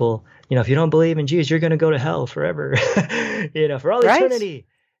tell people, if you don't believe in Jesus, you're going to go to hell forever, for all eternity.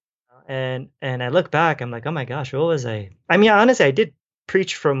 And I look back, I'm like, oh my gosh, what was I? I mean, honestly, I did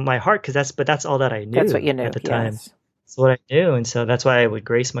preach from my heart, but that's all that I knew. That's what you knew at the time. Yes. That's what I knew. And so that's why I would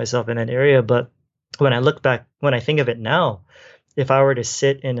grace myself in that area. But when I look back, when I think of it now, if I were to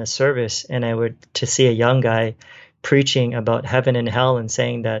sit in a service and I were to see a young guy preaching about heaven and hell and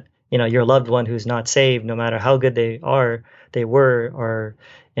saying that, your loved one who's not saved, no matter how good they were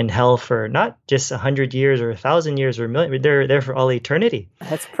in hell for not just 100 years or 1,000 years or a million, they're there for all eternity.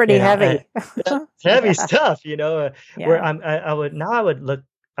 That's pretty heavy. Heavy stuff, where I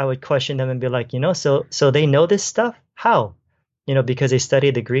would question them and be like, so they know this stuff? How? Because they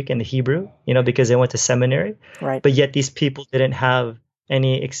studied the Greek and the Hebrew, because they went to seminary. Right. But yet these people didn't have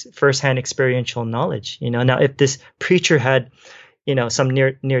any firsthand experiential knowledge. Now if this preacher had, some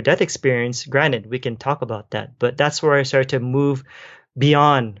near death experience, granted, we can talk about that. But that's where I started to move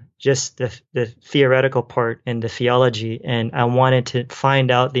beyond just the theoretical part and the theology, and I wanted to find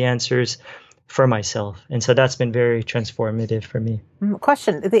out the answers for myself. And so that's been very transformative for me.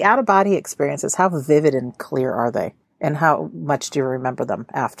 Question: the out-of-body experiences, how vivid and clear are they? And how much do you remember them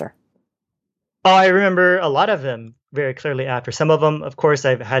after? Oh, I remember a lot of them very clearly after. Some of them, of course,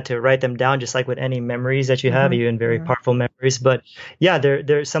 I've had to write them down, just like with any memories that you have, even very powerful memories. But yeah,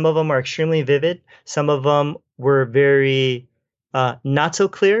 there some of them are extremely vivid. Some of them were very not so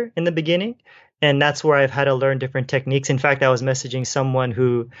clear in the beginning. And that's where I've had to learn different techniques. In fact, I was messaging someone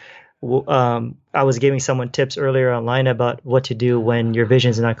who I was giving someone tips earlier online about what to do when your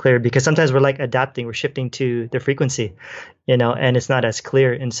vision is not clear, because sometimes we're like adapting, we're shifting to the frequency, and it's not as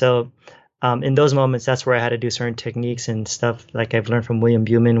clear. And so in those moments, that's where I had to do certain techniques and stuff like I've learned from William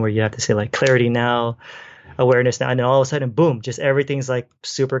Buman, where you have to say like clarity now, awareness now, and then all of a sudden, boom, just everything's like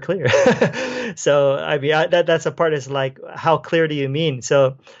super clear. So I mean, that's a part is like, how clear do you mean?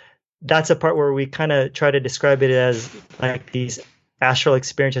 So that's a part where we kind of try to describe it as like these astral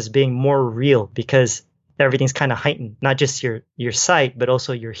experiences being more real, because everything's kind of heightened, not just your sight, but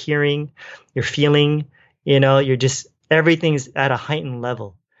also your hearing, your feeling, you're just, everything's at a heightened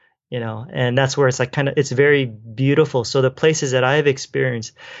level, and that's where it's like it's very beautiful. So the places that I've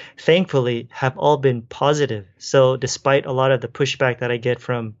experienced, thankfully, have all been positive. So despite a lot of the pushback that I get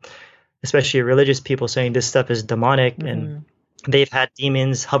from especially religious people saying this stuff is demonic, and they've had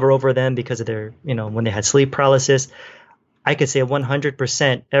demons hover over them because of their, when they had sleep paralysis, I could say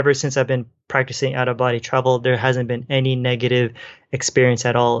 100%, ever since I've been practicing out-of-body travel, there hasn't been any negative experience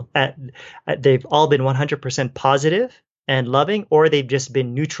at all. They've all been 100% positive and loving, or they've just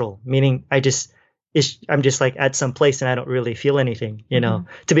been neutral, meaning I'm just like at some place and I don't really feel anything,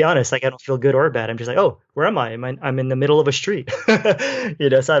 to be honest, like I don't feel good or bad. I'm just like, oh, where am I? I'm in the middle of a street, so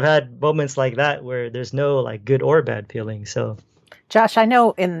I've had moments like that where there's no like good or bad feeling. So Josh, I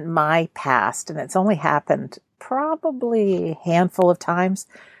know in my past, and it's only happened probably a handful of times,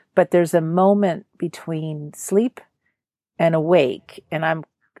 but there's a moment between sleep and awake, and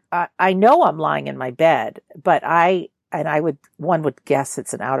I know I'm lying in my bed, but one would guess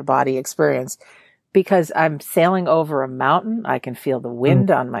it's an out-of-body experience, because I'm sailing over a mountain. I can feel the wind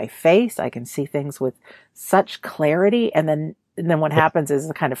on my face. I can see things with such clarity. And then what happens is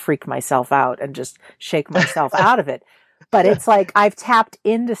I kind of freak myself out and just shake myself out of it. But it's like I've tapped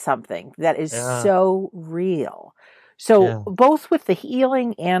into something that is so real. So Yeah. both with the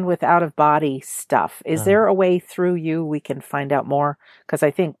healing and with out of body stuff, is Um, there a way through you we can find out more? Because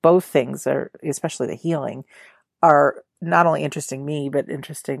I think both things are, especially the healing, are not only interesting me, but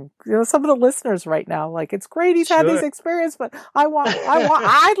interesting, some of the listeners right now. Like, it's great he's had these sure. experiences, but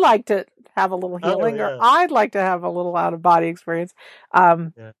I'd like to have a little Oh healing, or yeah. I'd like to have a little out of body experience.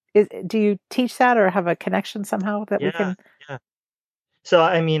 Um, Yeah. do you teach that or have a connection somehow that we Yeah. can? Yeah. So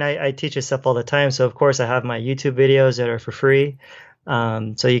I mean, I teach this stuff all the time. So of course I have my YouTube videos that are for free.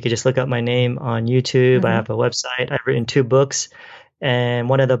 So you could just look up my name on YouTube. I Hmm. have a website. I've written two books, and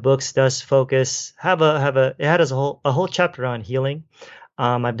one of the books does focus have a it has a whole chapter on healing.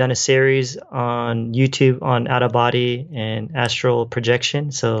 I've done a series on YouTube on out of body and astral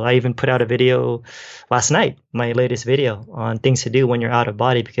projection. So I even put out a video last night, my latest video on things to do when you're out of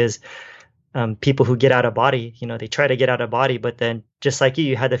body, because people who get out of body, they try to get out of body, but then just like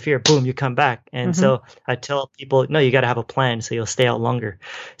you had the fear, boom, you come back. And Hmm. so I tell people, no, you got to have a plan so you'll stay out longer.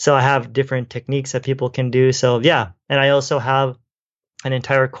 So I have different techniques that people can do. So yeah. And I also have an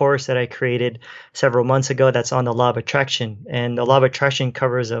entire course that I created several months ago that's on the law of attraction. And the law of attraction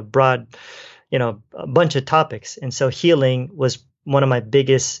covers a broad, a bunch of topics. And so healing was one of my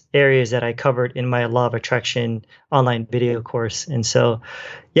biggest areas that I covered in my law of attraction online video course. And so,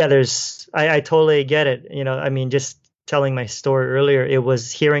 yeah, I totally get it. I mean, just telling my story earlier, it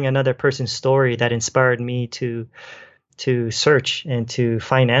was hearing another person's story that inspired me to search and to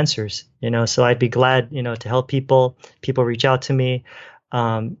find answers. So I'd be glad, to help people. People reach out to me.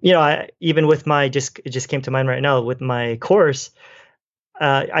 Even with it just came to mind right now with my course.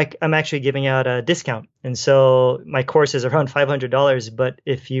 I'm actually giving out a discount. And so my course is around $500. But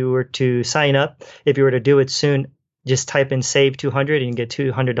if you were to sign up, if you were to do it soon, just type in save 200 and you can get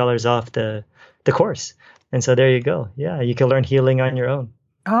 $200 off the course. And so there you go. Yeah, you can learn healing on your own.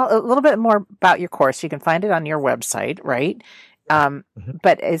 A little bit more about your course. You can find it on your website, right? Yeah. Um, Mhm.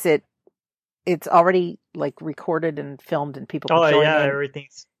 but it's already like recorded and filmed and people could Oh yeah,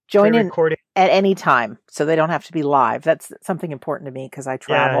 everything's join in pre-recorded. at any time. So they don't have to be live. That's something important to me because I Yeah,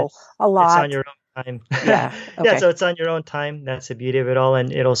 travel a it's on lot. your own time. Yeah. Yeah, Okay. so it's on your own time. That's the beauty of it all,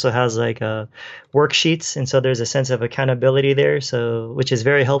 and it also has like worksheets, and so there's a sense of accountability there. So, which is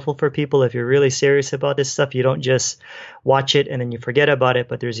very helpful for people if you're really serious about this stuff. You don't just watch it and then you forget about it,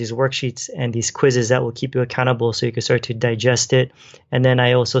 but there's these worksheets and these quizzes that will keep you accountable, so you can start to digest it. And then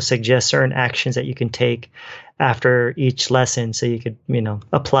I also suggest certain actions that you can take after each lesson, so you could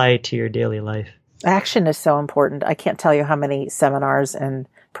apply it to your daily life. Action is so important. I can't tell you how many seminars and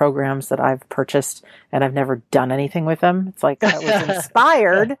programs that I've purchased and I've never done anything with them. It's like I was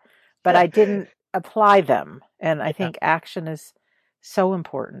inspired, but I didn't apply them. And I Yeah. think action is so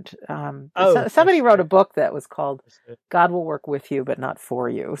important. Oh, for Somebody wrote a sure. book that was called For sure. God Will Work With You, but Not For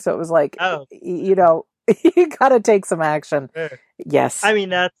You. So it was like, Oh, you got to take some action. sure. Yes. I mean,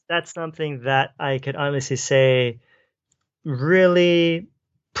 that's something that I could honestly say really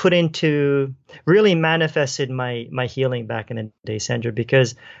put into really manifested my healing back in the day, Sandra,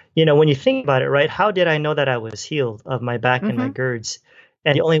 because when you think about it, right, how did I know that I was healed of my back and my Hmm. GERDs?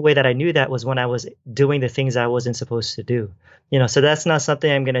 And the only way that I knew that was when I was doing the things I wasn't supposed to do. So that's not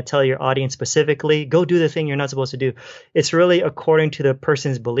something I'm going to tell your audience specifically, go do the thing you're not supposed to do. It's really according to the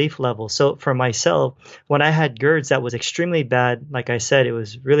person's belief level. So for myself, when I had GERDs that was extremely bad, like I said, it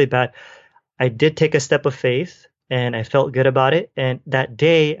was really bad. I did take a step of faith and I felt good about it. And that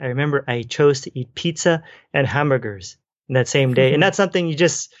day, I remember I chose to eat pizza and hamburgers in that same day. And that's something you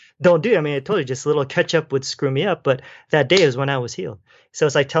just don't do. I mean, I told you, just a little ketchup would screw me up. But that day is when I was healed. So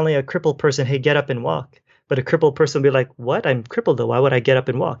it's like telling a crippled person, hey, get up and walk. But a crippled person would be like, what? I'm crippled though. Why would I get up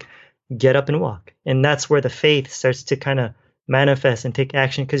and walk? Get up and walk. And that's where the faith starts to kind of manifest and take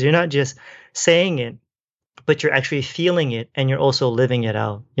action, because you're not just saying it, but you're actually feeling it and you're also living it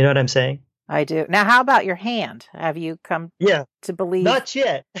out. You know what I'm saying? I do. Now, how about your hand? Have you come Yeah, to believe? not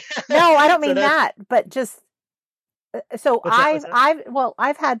yet. No, I don't So mean that's that, but just so what's that? What's that?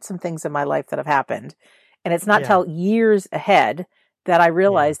 I've had some things in my life that have happened, and it's not Yeah, till years ahead that I yeah,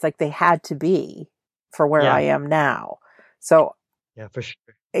 realized like they had to be for where I yeah, am now. So, yeah, for sure.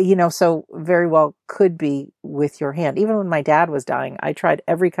 so very well could be with your hand. Even when my dad was dying, I tried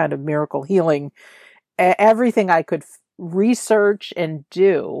every kind of miracle healing, everything I could research and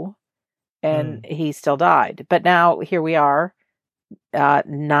do, and Mm, he still died. But now here we are,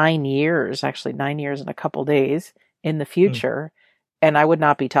 9 years, actually 9 years and a couple days in the mm, future. And I would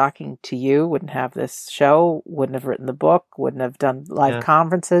not be talking to you, wouldn't have this show, wouldn't have written the book, wouldn't have done live yeah,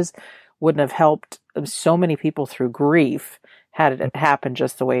 conferences, wouldn't have helped so many people through grief had mm, it happened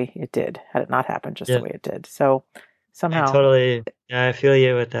just the way it did, had it not happened just the yeah, way it did. So Somehow Yeah, I feel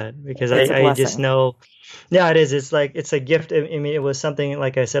you with that because it's a I just blessing. know, yeah, it is. It's like, it's a gift. I mean, it was something,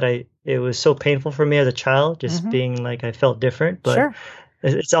 like I said, it was so painful for me as a child, just Hmm. being like, I felt different, but Sure.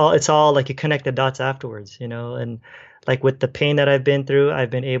 it's all like you connect the dots afterwards, you know, and like with the pain that I've been through, I've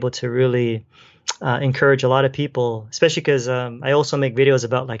been able to really encourage a lot of people, especially because I also make videos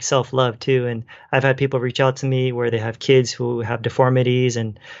about like self-love too. And I've had people reach out to me where they have kids who have deformities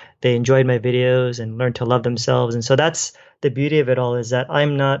and they enjoyed my videos and learned to love themselves. And so that's the beauty of it all, is that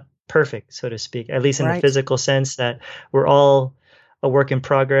I'm not perfect, so to speak, at least in the Right. physical sense, that we're all a work in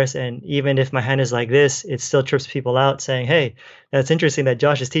progress. And even if my hand is like this, it still trips people out saying, hey, that's interesting that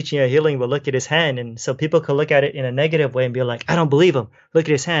Josh is teaching you healing, but look at his hand. And so people could look at it in a negative way and be like, I don't believe him. Look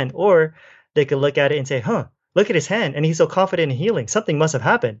at his hand. Or they could look at it and say, huh, look at his hand. And he's so confident in healing. Something must have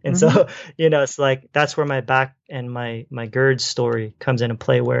happened. And Hmm. so, it's like that's where my back and my GERD story comes into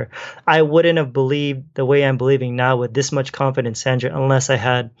play, where I wouldn't have believed the way I'm believing now with this much confidence, Sandra, unless I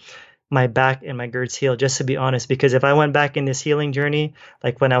had my back and my GERDs healed, just to be honest. Because if I went back in this healing journey,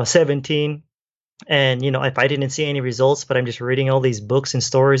 like when I was 17, and if I didn't see any results, but I'm just reading all these books and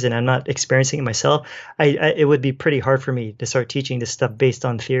stories and I'm not experiencing it myself, it would be pretty hard for me to start teaching this stuff based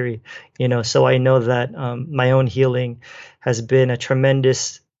on theory. So I know that my own healing has been a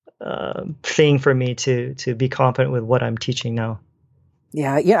tremendous thing for me to be confident with what I'm teaching now.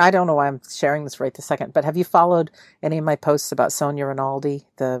 Yeah. Yeah. I don't know why I'm sharing this right this second, but have you followed any of my posts about Sonia Rinaldi,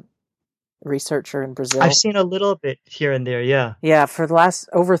 the researcher in I've Brazil? seen a little bit here and there, yeah. Yeah, for the last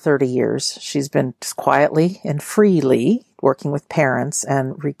over 30 years, she's been just quietly and freely working with parents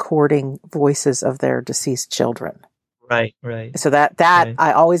and recording voices of their deceased children. Right, right, So that right.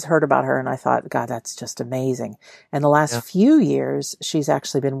 I always heard about her and I thought, God, that's just amazing. And the last Yeah. few years, she's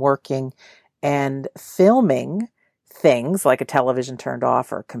actually been working and filming things like a television turned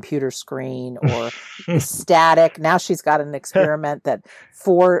off or a computer screen or static. Now she's got an experiment that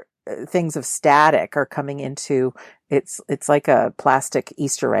four things of static are coming into it's like a plastic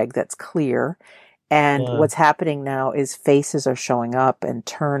Easter egg that's clear, and Wow. what's happening now is faces are showing up and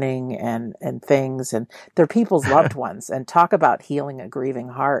turning and things, and they're people's loved ones. And talk about healing a grieving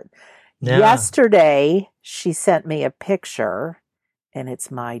heart. Yeah. Yesterday, she sent me a picture, and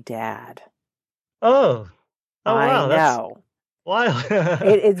it's my dad. Oh, oh I wow, that's know. wild.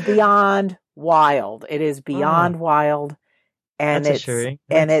 It is beyond wild. It is Oh, beyond wild. And that's it's, assuring.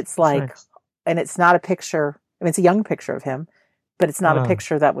 and Nice. it's That's like, nice. and it's not a picture. I mean, it's a young picture of him, but it's not a Oh,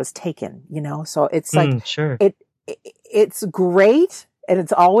 picture that was taken. So it's like, sure. it's great. And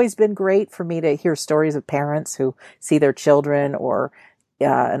it's always been great for me to hear stories of parents who see their children, or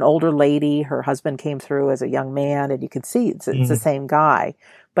an older lady, her husband came through as a young man, and you can see it's the Mm, same guy,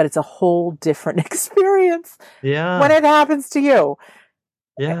 but it's a whole different experience when yeah, it happens to you.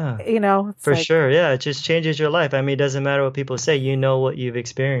 yeah, It's for like, sure. Yeah, it just changes your life. I mean, it doesn't matter what people say, you know what you've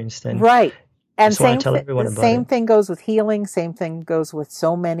experienced, and right. And just want to tell everyone about same it. thing goes with healing. Same thing goes with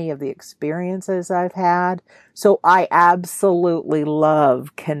so many of the experiences I've had. So I absolutely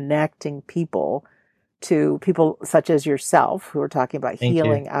love connecting people to people such as yourself who are talking about Thank you.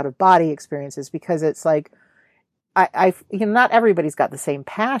 healing out of body experiences, because it's like, not everybody's got the same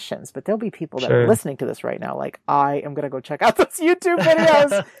passions, but there'll be people that are Sure. listening to this right now. Like, I am going to go check out those YouTube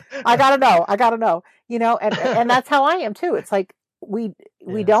videos. I gotta know, and that's how I am too. It's like, we Yeah,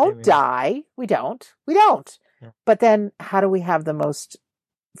 same don't here. die. We don't. Yeah. But then how do we have the most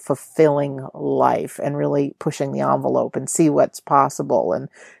fulfilling life and really pushing the envelope and see what's possible? And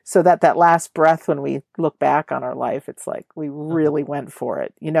so that last breath, when we look back on our life, it's like we Uh-huh. really went for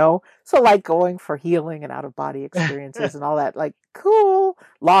it. So like going for healing and out of body experiences and all that, like, cool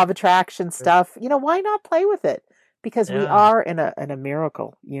law of attraction stuff, why not play with it? Because we Yeah, are in a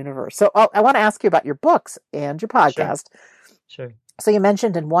miracle universe. So I want to ask you about your books and your sure, podcast. sure. So you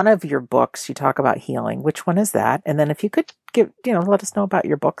mentioned in one of your books you talk about healing. Which one is that? And then if you could let us know about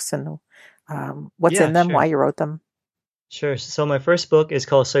your books and what's Yeah, in them, sure. why you wrote them. Sure. So my first book is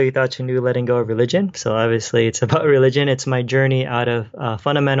called So You Thought You Knew Letting Go of Religion. So obviously it's about religion. It's my journey out of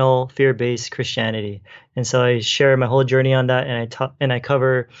fundamental fear-based Christianity. And so I share my whole journey on that, and I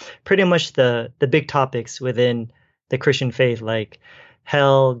cover pretty much the big topics within the Christian faith, like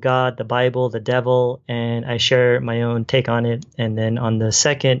hell, God, the Bible, the devil, and I share my own take on it. And then on the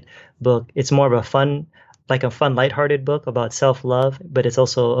second book, it's more of like a fun, lighthearted book about self-love, but it's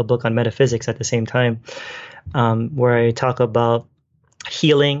also a book on metaphysics at the same time, where I talk about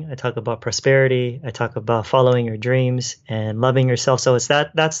healing, I talk about prosperity, I talk about following your dreams and loving yourself. So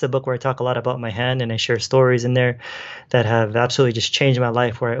that's the book where I talk a lot about my hand, and I share stories in there that have absolutely just changed my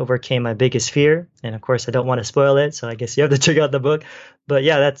life, where I overcame my biggest fear. And of course, I don't want to spoil it, so I guess you have to check out the book. But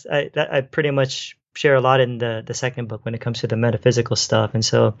yeah, I pretty much share a lot in the second book when it comes to the metaphysical stuff. And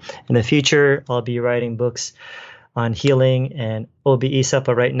so in the future, I'll be writing books on healing and OBE stuff.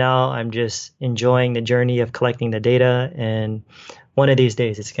 But right now, I'm just enjoying the journey of collecting the data. And one of these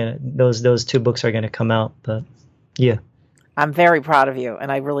days, it's gonna those two books are gonna come out. But yeah. I'm very proud of you,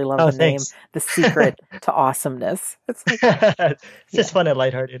 and I really love Oh, the name, thanks. The Secret to Awesomeness. It's like, It's yeah, just fun and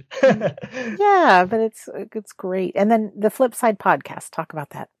lighthearted. yeah, but it's great. And then the Flip Side podcast, talk about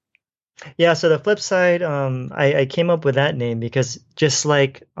that. Yeah, so the flip side, I came up with that name because just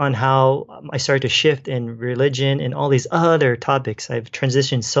like on how I started to shift in religion and all these other topics, I've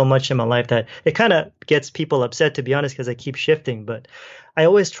transitioned so much in my life that it kind of gets people upset, to be honest, because I keep shifting. But I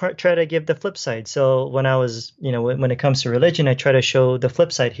always try to give the flip side. So when I was, when it comes to religion, I try to show the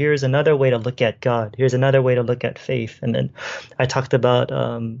flip side. Here's another way to look at God. Here's another way to look at faith. And then I talked about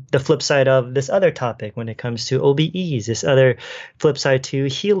the flip side of this other topic when it comes to OBEs, this other flip side to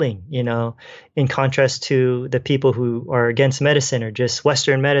healing, in contrast to the people who are against medicine or just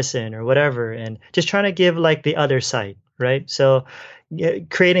Western medicine or whatever, and just trying to give like the other side, right? So yeah,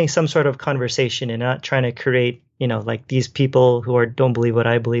 creating some sort of conversation and not trying to create, like these people who don't believe what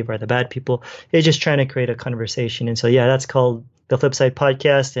I believe are the bad people. It's just trying to create a conversation. And so, yeah, that's called the Flip Side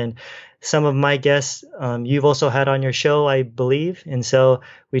Podcast. And some of my guests, you've also had on your show, I believe. And so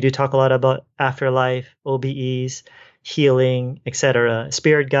we do talk a lot about afterlife, OBEs, healing, etc.,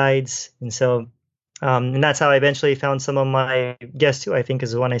 spirit guides. And so, and that's how I eventually found some of my guests too. I think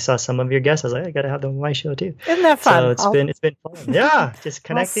is when I saw some of your guests, I was like, I gotta have them on my show too. Isn't that So fun? it's been fun. Yeah, just I'll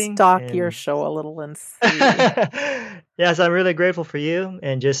connecting stalk your and show a little and see. yeah, so I'm really grateful for you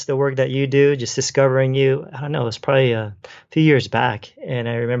and just the work that you do, just discovering you. I don't know, it was probably a few years back, and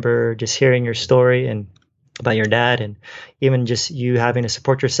I remember just hearing your story and about your dad, and even just you having to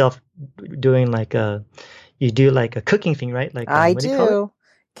support yourself doing like you do like a cooking thing, right? Like I what do you call it? do.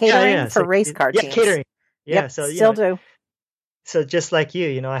 Yeah, Catering yeah. for So race car yeah, teams. catering. Yeah, Yep, so still do. so just like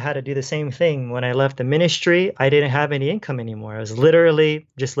you, I had to do the same thing. When I left the ministry, I didn't have any income anymore. I was literally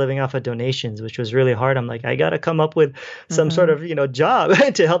just living off of donations, which was really hard. I'm like, I got to come up with some sort Hmm. of, job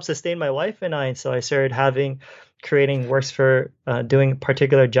to help sustain my wife and I. And so I started creating works for doing a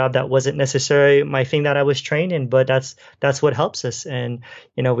particular job that wasn't necessarily my thing that I was trained in, but that's what helps us. And,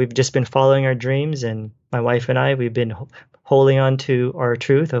 we've just been following our dreams, and my wife and I, we've been holding on to our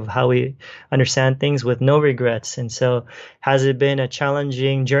truth of how we understand things with no regrets. And so has it been a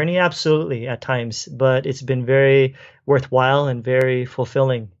challenging journey? Absolutely, at times, but it's been very worthwhile and very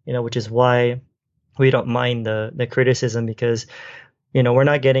fulfilling, which is why we don't mind the criticism, because we're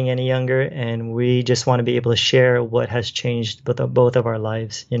not getting any younger, and we just want to be able to share what has changed both of our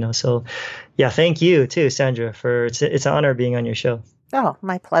lives. So yeah, thank you too, Sandra, for it's an honor being on your show. Oh,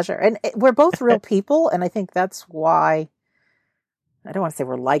 my pleasure. And we're both real people, and I think that's why I don't want to say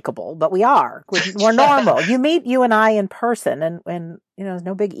we're likable, but we are. We're normal. You meet you and I in person, and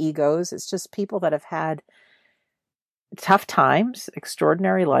no big egos. It's just people that have had tough times,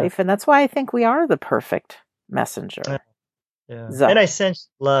 extraordinary Yeah. life, and that's why I think we are the perfect messenger. Yeah. So, And I sense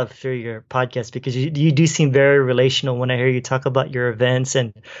love through your podcast, because you do seem very relational when I hear you talk about your events,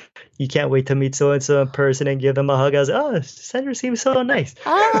 and you can't wait to meet so and so in person and give them a hug. I was like, oh, Sandra seems so nice. so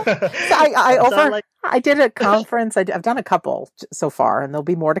I So I did a conference. I've done a couple so far, and there'll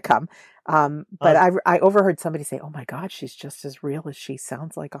be more to come. But awesome. I overheard somebody say, "Oh my God, she's just as real as she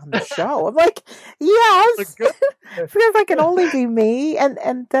sounds like on the show." I'm like, yes, Good. because I can only be me,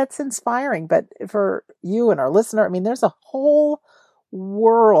 and that's inspiring. But for you and our listener, I mean, there's a whole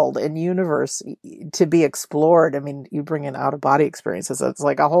world and universe to be explored. I mean, you bring in out of body experiences. So it's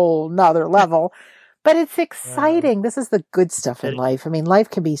like a whole nother level. But it's Yeah. exciting. This is the good stuff in It- life. I mean, life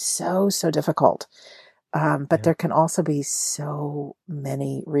can be so difficult. But yeah. there can also be so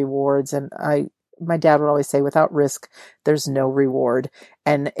many rewards. And my dad would always say, without risk, there's no reward.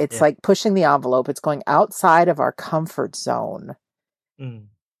 And it's Yeah. like pushing the envelope. It's going outside of our comfort zone Mm,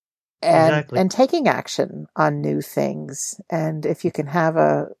 and, exactly. and taking action on new things. And if you can have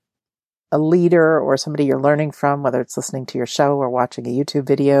a leader or somebody you're learning from, whether it's listening to your show or watching a YouTube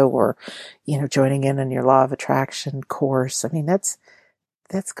video or, joining in your law of attraction course. I mean, that's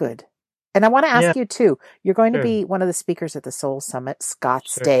good. And I want to Yeah. ask you too, you're going to Sure. be one of the speakers at the Soul Summit Sure.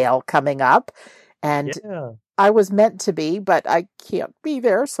 Scottsdale coming up. And Yeah. I was meant to be, but I can't be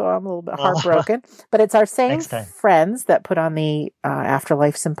there. So I'm a little bit Oh, heartbroken, but it's our same next time. friends that put on the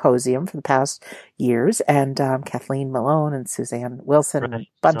Afterlife Symposium for the past years. And Kathleen Malone and Suzanne Wilson Right. and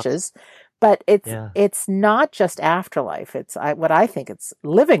That's awesome. bunches. But Yeah. it's not just afterlife. It's what I think it's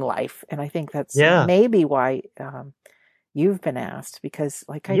living life. And I think that's Yeah. maybe why, you've been asked, because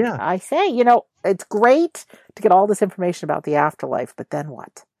like Yeah. I say, it's great to get all this information about the afterlife, but then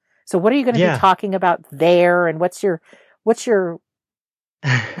what? So what are you going to be Yeah. talking about there? And what's your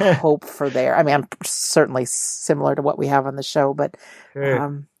hope for there? I mean, I'm certainly similar to what we have on the show, but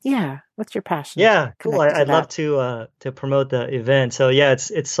Sure. yeah, what's your passion Yeah, cool. connected to I'd love that? to promote the event. So yeah,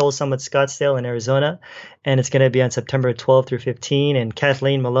 it's Soul Summit Scottsdale in Arizona, and it's going to be on September 12th through 15. And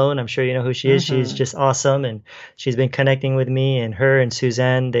Kathleen Malone, I'm sure you know who she is. She's Mm-hmm. just awesome, and she's been connecting with me. And her and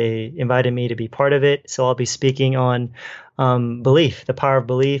Suzanne, they invited me to be part of it. So I'll be speaking on belief, the power of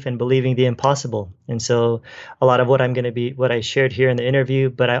belief, and believing the impossible. And so a lot of what I shared here in the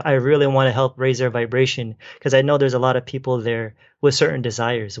interview, but I really want to help raise their vibration because I know there's a lot of people there with certain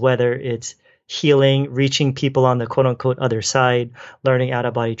desires, whether it's healing, reaching people on the quote unquote other side, learning out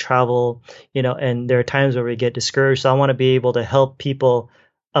of body travel, and there are times where we get discouraged. So I want to be able to help people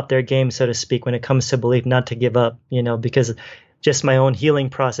up their game, so to speak, when it comes to belief, not to give up, because just my own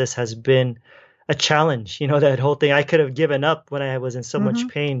healing process has been a challenge. That whole thing, I could have given up when I was in so much Mm-hmm.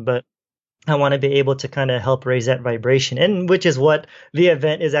 pain, but I want to be able to kind of help raise that vibration, and which is what the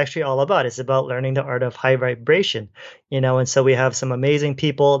event is actually all about. It's about learning the art of high vibration, and so we have some amazing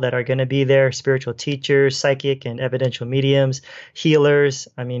people that are going to be there, spiritual teachers, psychic and evidential mediums, healers.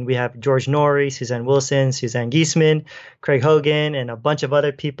 I mean, we have George Norrie, Suzanne Wilson, Suzanne Giesman, Craig Hogan, and a bunch of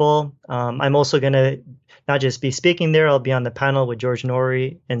other people. I'm also going to not just be speaking there, I'll be on the panel with George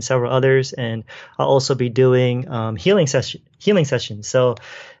Norrie and several others, and I'll also be doing healing sessions. So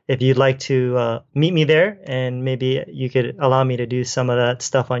if you'd like to meet me there, and maybe you could allow me to do some of that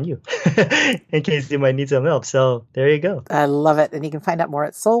stuff on you in case you might need some help. So there you go. I love it. And you can find out more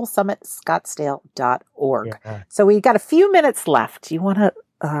at soulsummitscottsdale.org. Yeah, So we got a few minutes left. Do you want to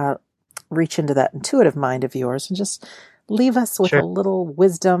reach into that intuitive mind of yours and just leave us with a sure. little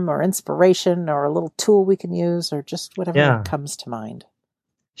wisdom or inspiration or a little tool we can use or just whatever Yeah, comes to mind?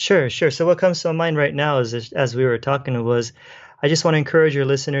 sure. So what comes to mind right now is, as we were talking, was I just want to encourage your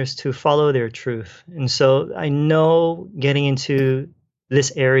listeners to follow their truth. And so I know getting into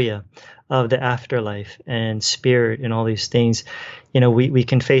this area of the afterlife and spirit and all these things, we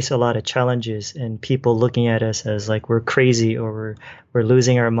can face a lot of challenges and people looking at us as like we're crazy or we're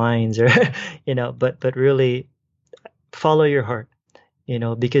losing our minds or but really follow your heart,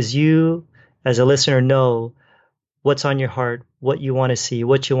 because you as a listener know what's on your heart, what you want to see,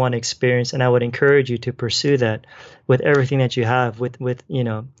 what you want to experience, and I would encourage you to pursue that with everything that you have, with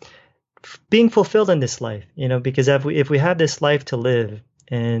being fulfilled in this life, because if we have this life to live,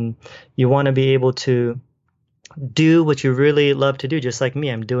 and you want to be able to do what you really love to do, just like me,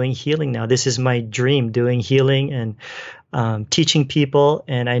 I'm doing healing now. This is my dream, doing healing and teaching people.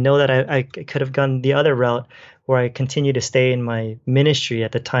 And I know that I could have gone the other route where I continue to stay in my ministry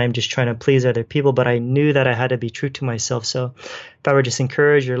at the time, just trying to please other people. But I knew that I had to be true to myself. So if I were just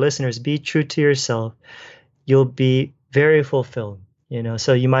encourage your listeners, be true to yourself, you'll be very fulfilled.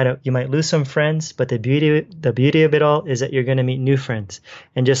 So you might lose some friends, but the beauty of it all is that you're going to meet new friends.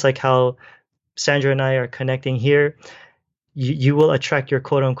 And just like how Sandra and I are connecting here, you will attract your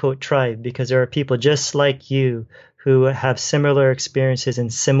quote unquote tribe, because there are people just like you who have similar experiences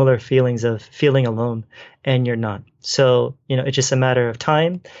and similar feelings of feeling alone, and you're not. So, it's just a matter of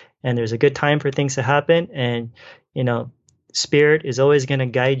time, and there's a good time for things to happen. And, spirit is always going to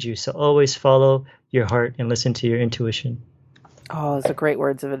guide you. So always follow your heart and listen to your intuition. Oh, those are great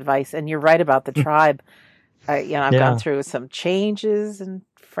words of advice. And you're right about the tribe. I've gone Yeah. through some changes in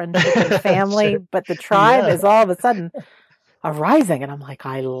friendship and family, Sure. but the tribe Yeah. is all of a sudden arising. And I'm like,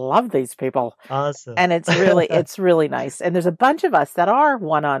 I love these people. Awesome. And it's really nice. And there's a bunch of us that are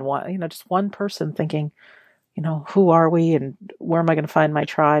one-on-one, just one person thinking, who are we and where am I going to find my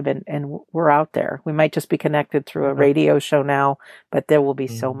tribe? And we're out there. We might just be connected through a radio show now, but there will be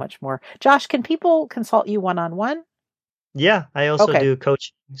so Mm. much more. Josh, can people consult you one-on-one? Yeah, I also Okay. do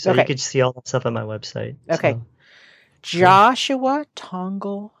coaching, so you Okay. could see all that stuff on my website. Okay. So cool.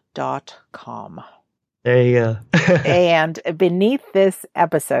 JoshuaTongol.com. There you go. And beneath this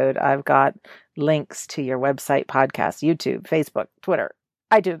episode, I've got links to your website, podcast, YouTube, Facebook, Twitter,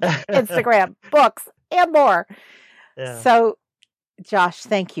 iTunes, Instagram, books, and more. Yeah, So, Josh,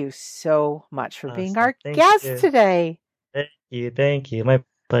 thank you so much for being awesome. our Thank guest you. today. Thank you. Thank you. My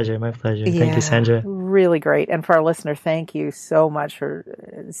pleasure. My pleasure. Thank you, Yeah, Sandra. really great. And for our listener, thank you so much for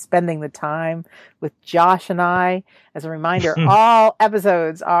spending the time with Josh and I. As a reminder, all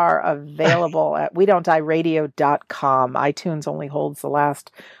episodes are available at WeDon'tDieRadio.com. iTunes only holds the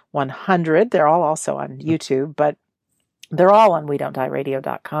last 100. They're all also on YouTube, but They're all on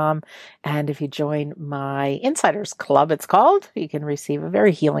WeDon'tDieRadio.com. And if you join my Insiders Club, it's called, you can receive a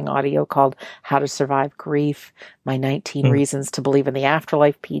very healing audio called How to Survive Grief, my 19 Reasons to Believe in the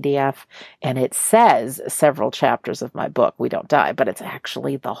Afterlife PDF. And it says several chapters of my book, We Don't Die, but it's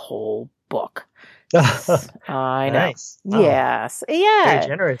actually the whole book. I know. Nice. Yes. Wow. Yeah. Very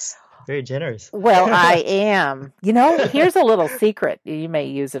generous. Very generous. Well, I am. Here's a little secret. You may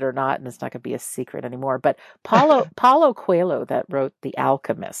use it or not, and it's not going to be a secret anymore. But Paulo Coelho, that wrote The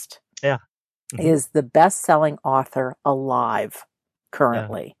Alchemist, Yeah. is the best-selling author alive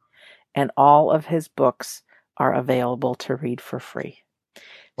currently. Yeah. And all of his books are available to read for free.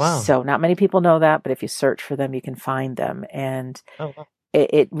 Wow. So not many people know that, but if you search for them, you can find them. And wow.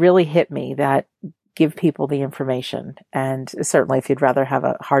 it really hit me that give people the information. And certainly if you'd rather have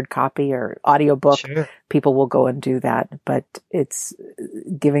a hard copy or audiobook, sure, people will go and do that. But it's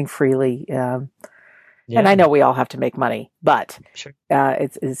giving freely. And I know we all have to make money, but sure,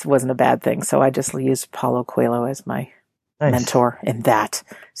 it wasn't a bad thing. So I just used Paulo Coelho as my mentor in that.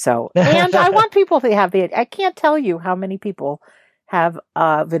 So, and I want people to have I can't tell you how many people have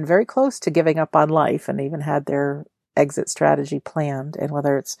been very close to giving up on life and even had their exit strategy planned, and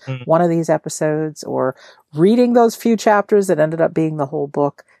whether it's one of these episodes or reading those few chapters that ended up being the whole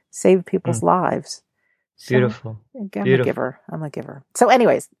book, saved people's lives. So, beautiful. I'm a giver. So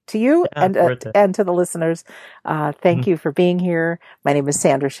anyways, to you and to the listeners, thank you for being here. My name is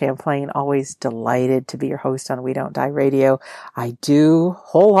Sandra Champlain, always delighted to be your host on We Don't Die Radio. I do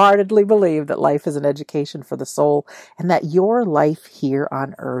wholeheartedly believe that life is an education for the soul and that your life here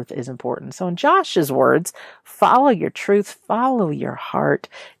on earth is important. So in Josh's words, follow your truth, follow your heart,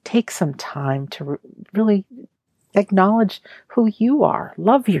 take some time to really acknowledge who you are,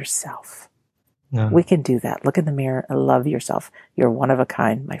 love yourself. No. We can do that. Look in the mirror and love yourself. You're one of a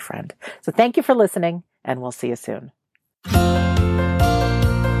kind, my friend. So thank you for listening, and we'll see you soon.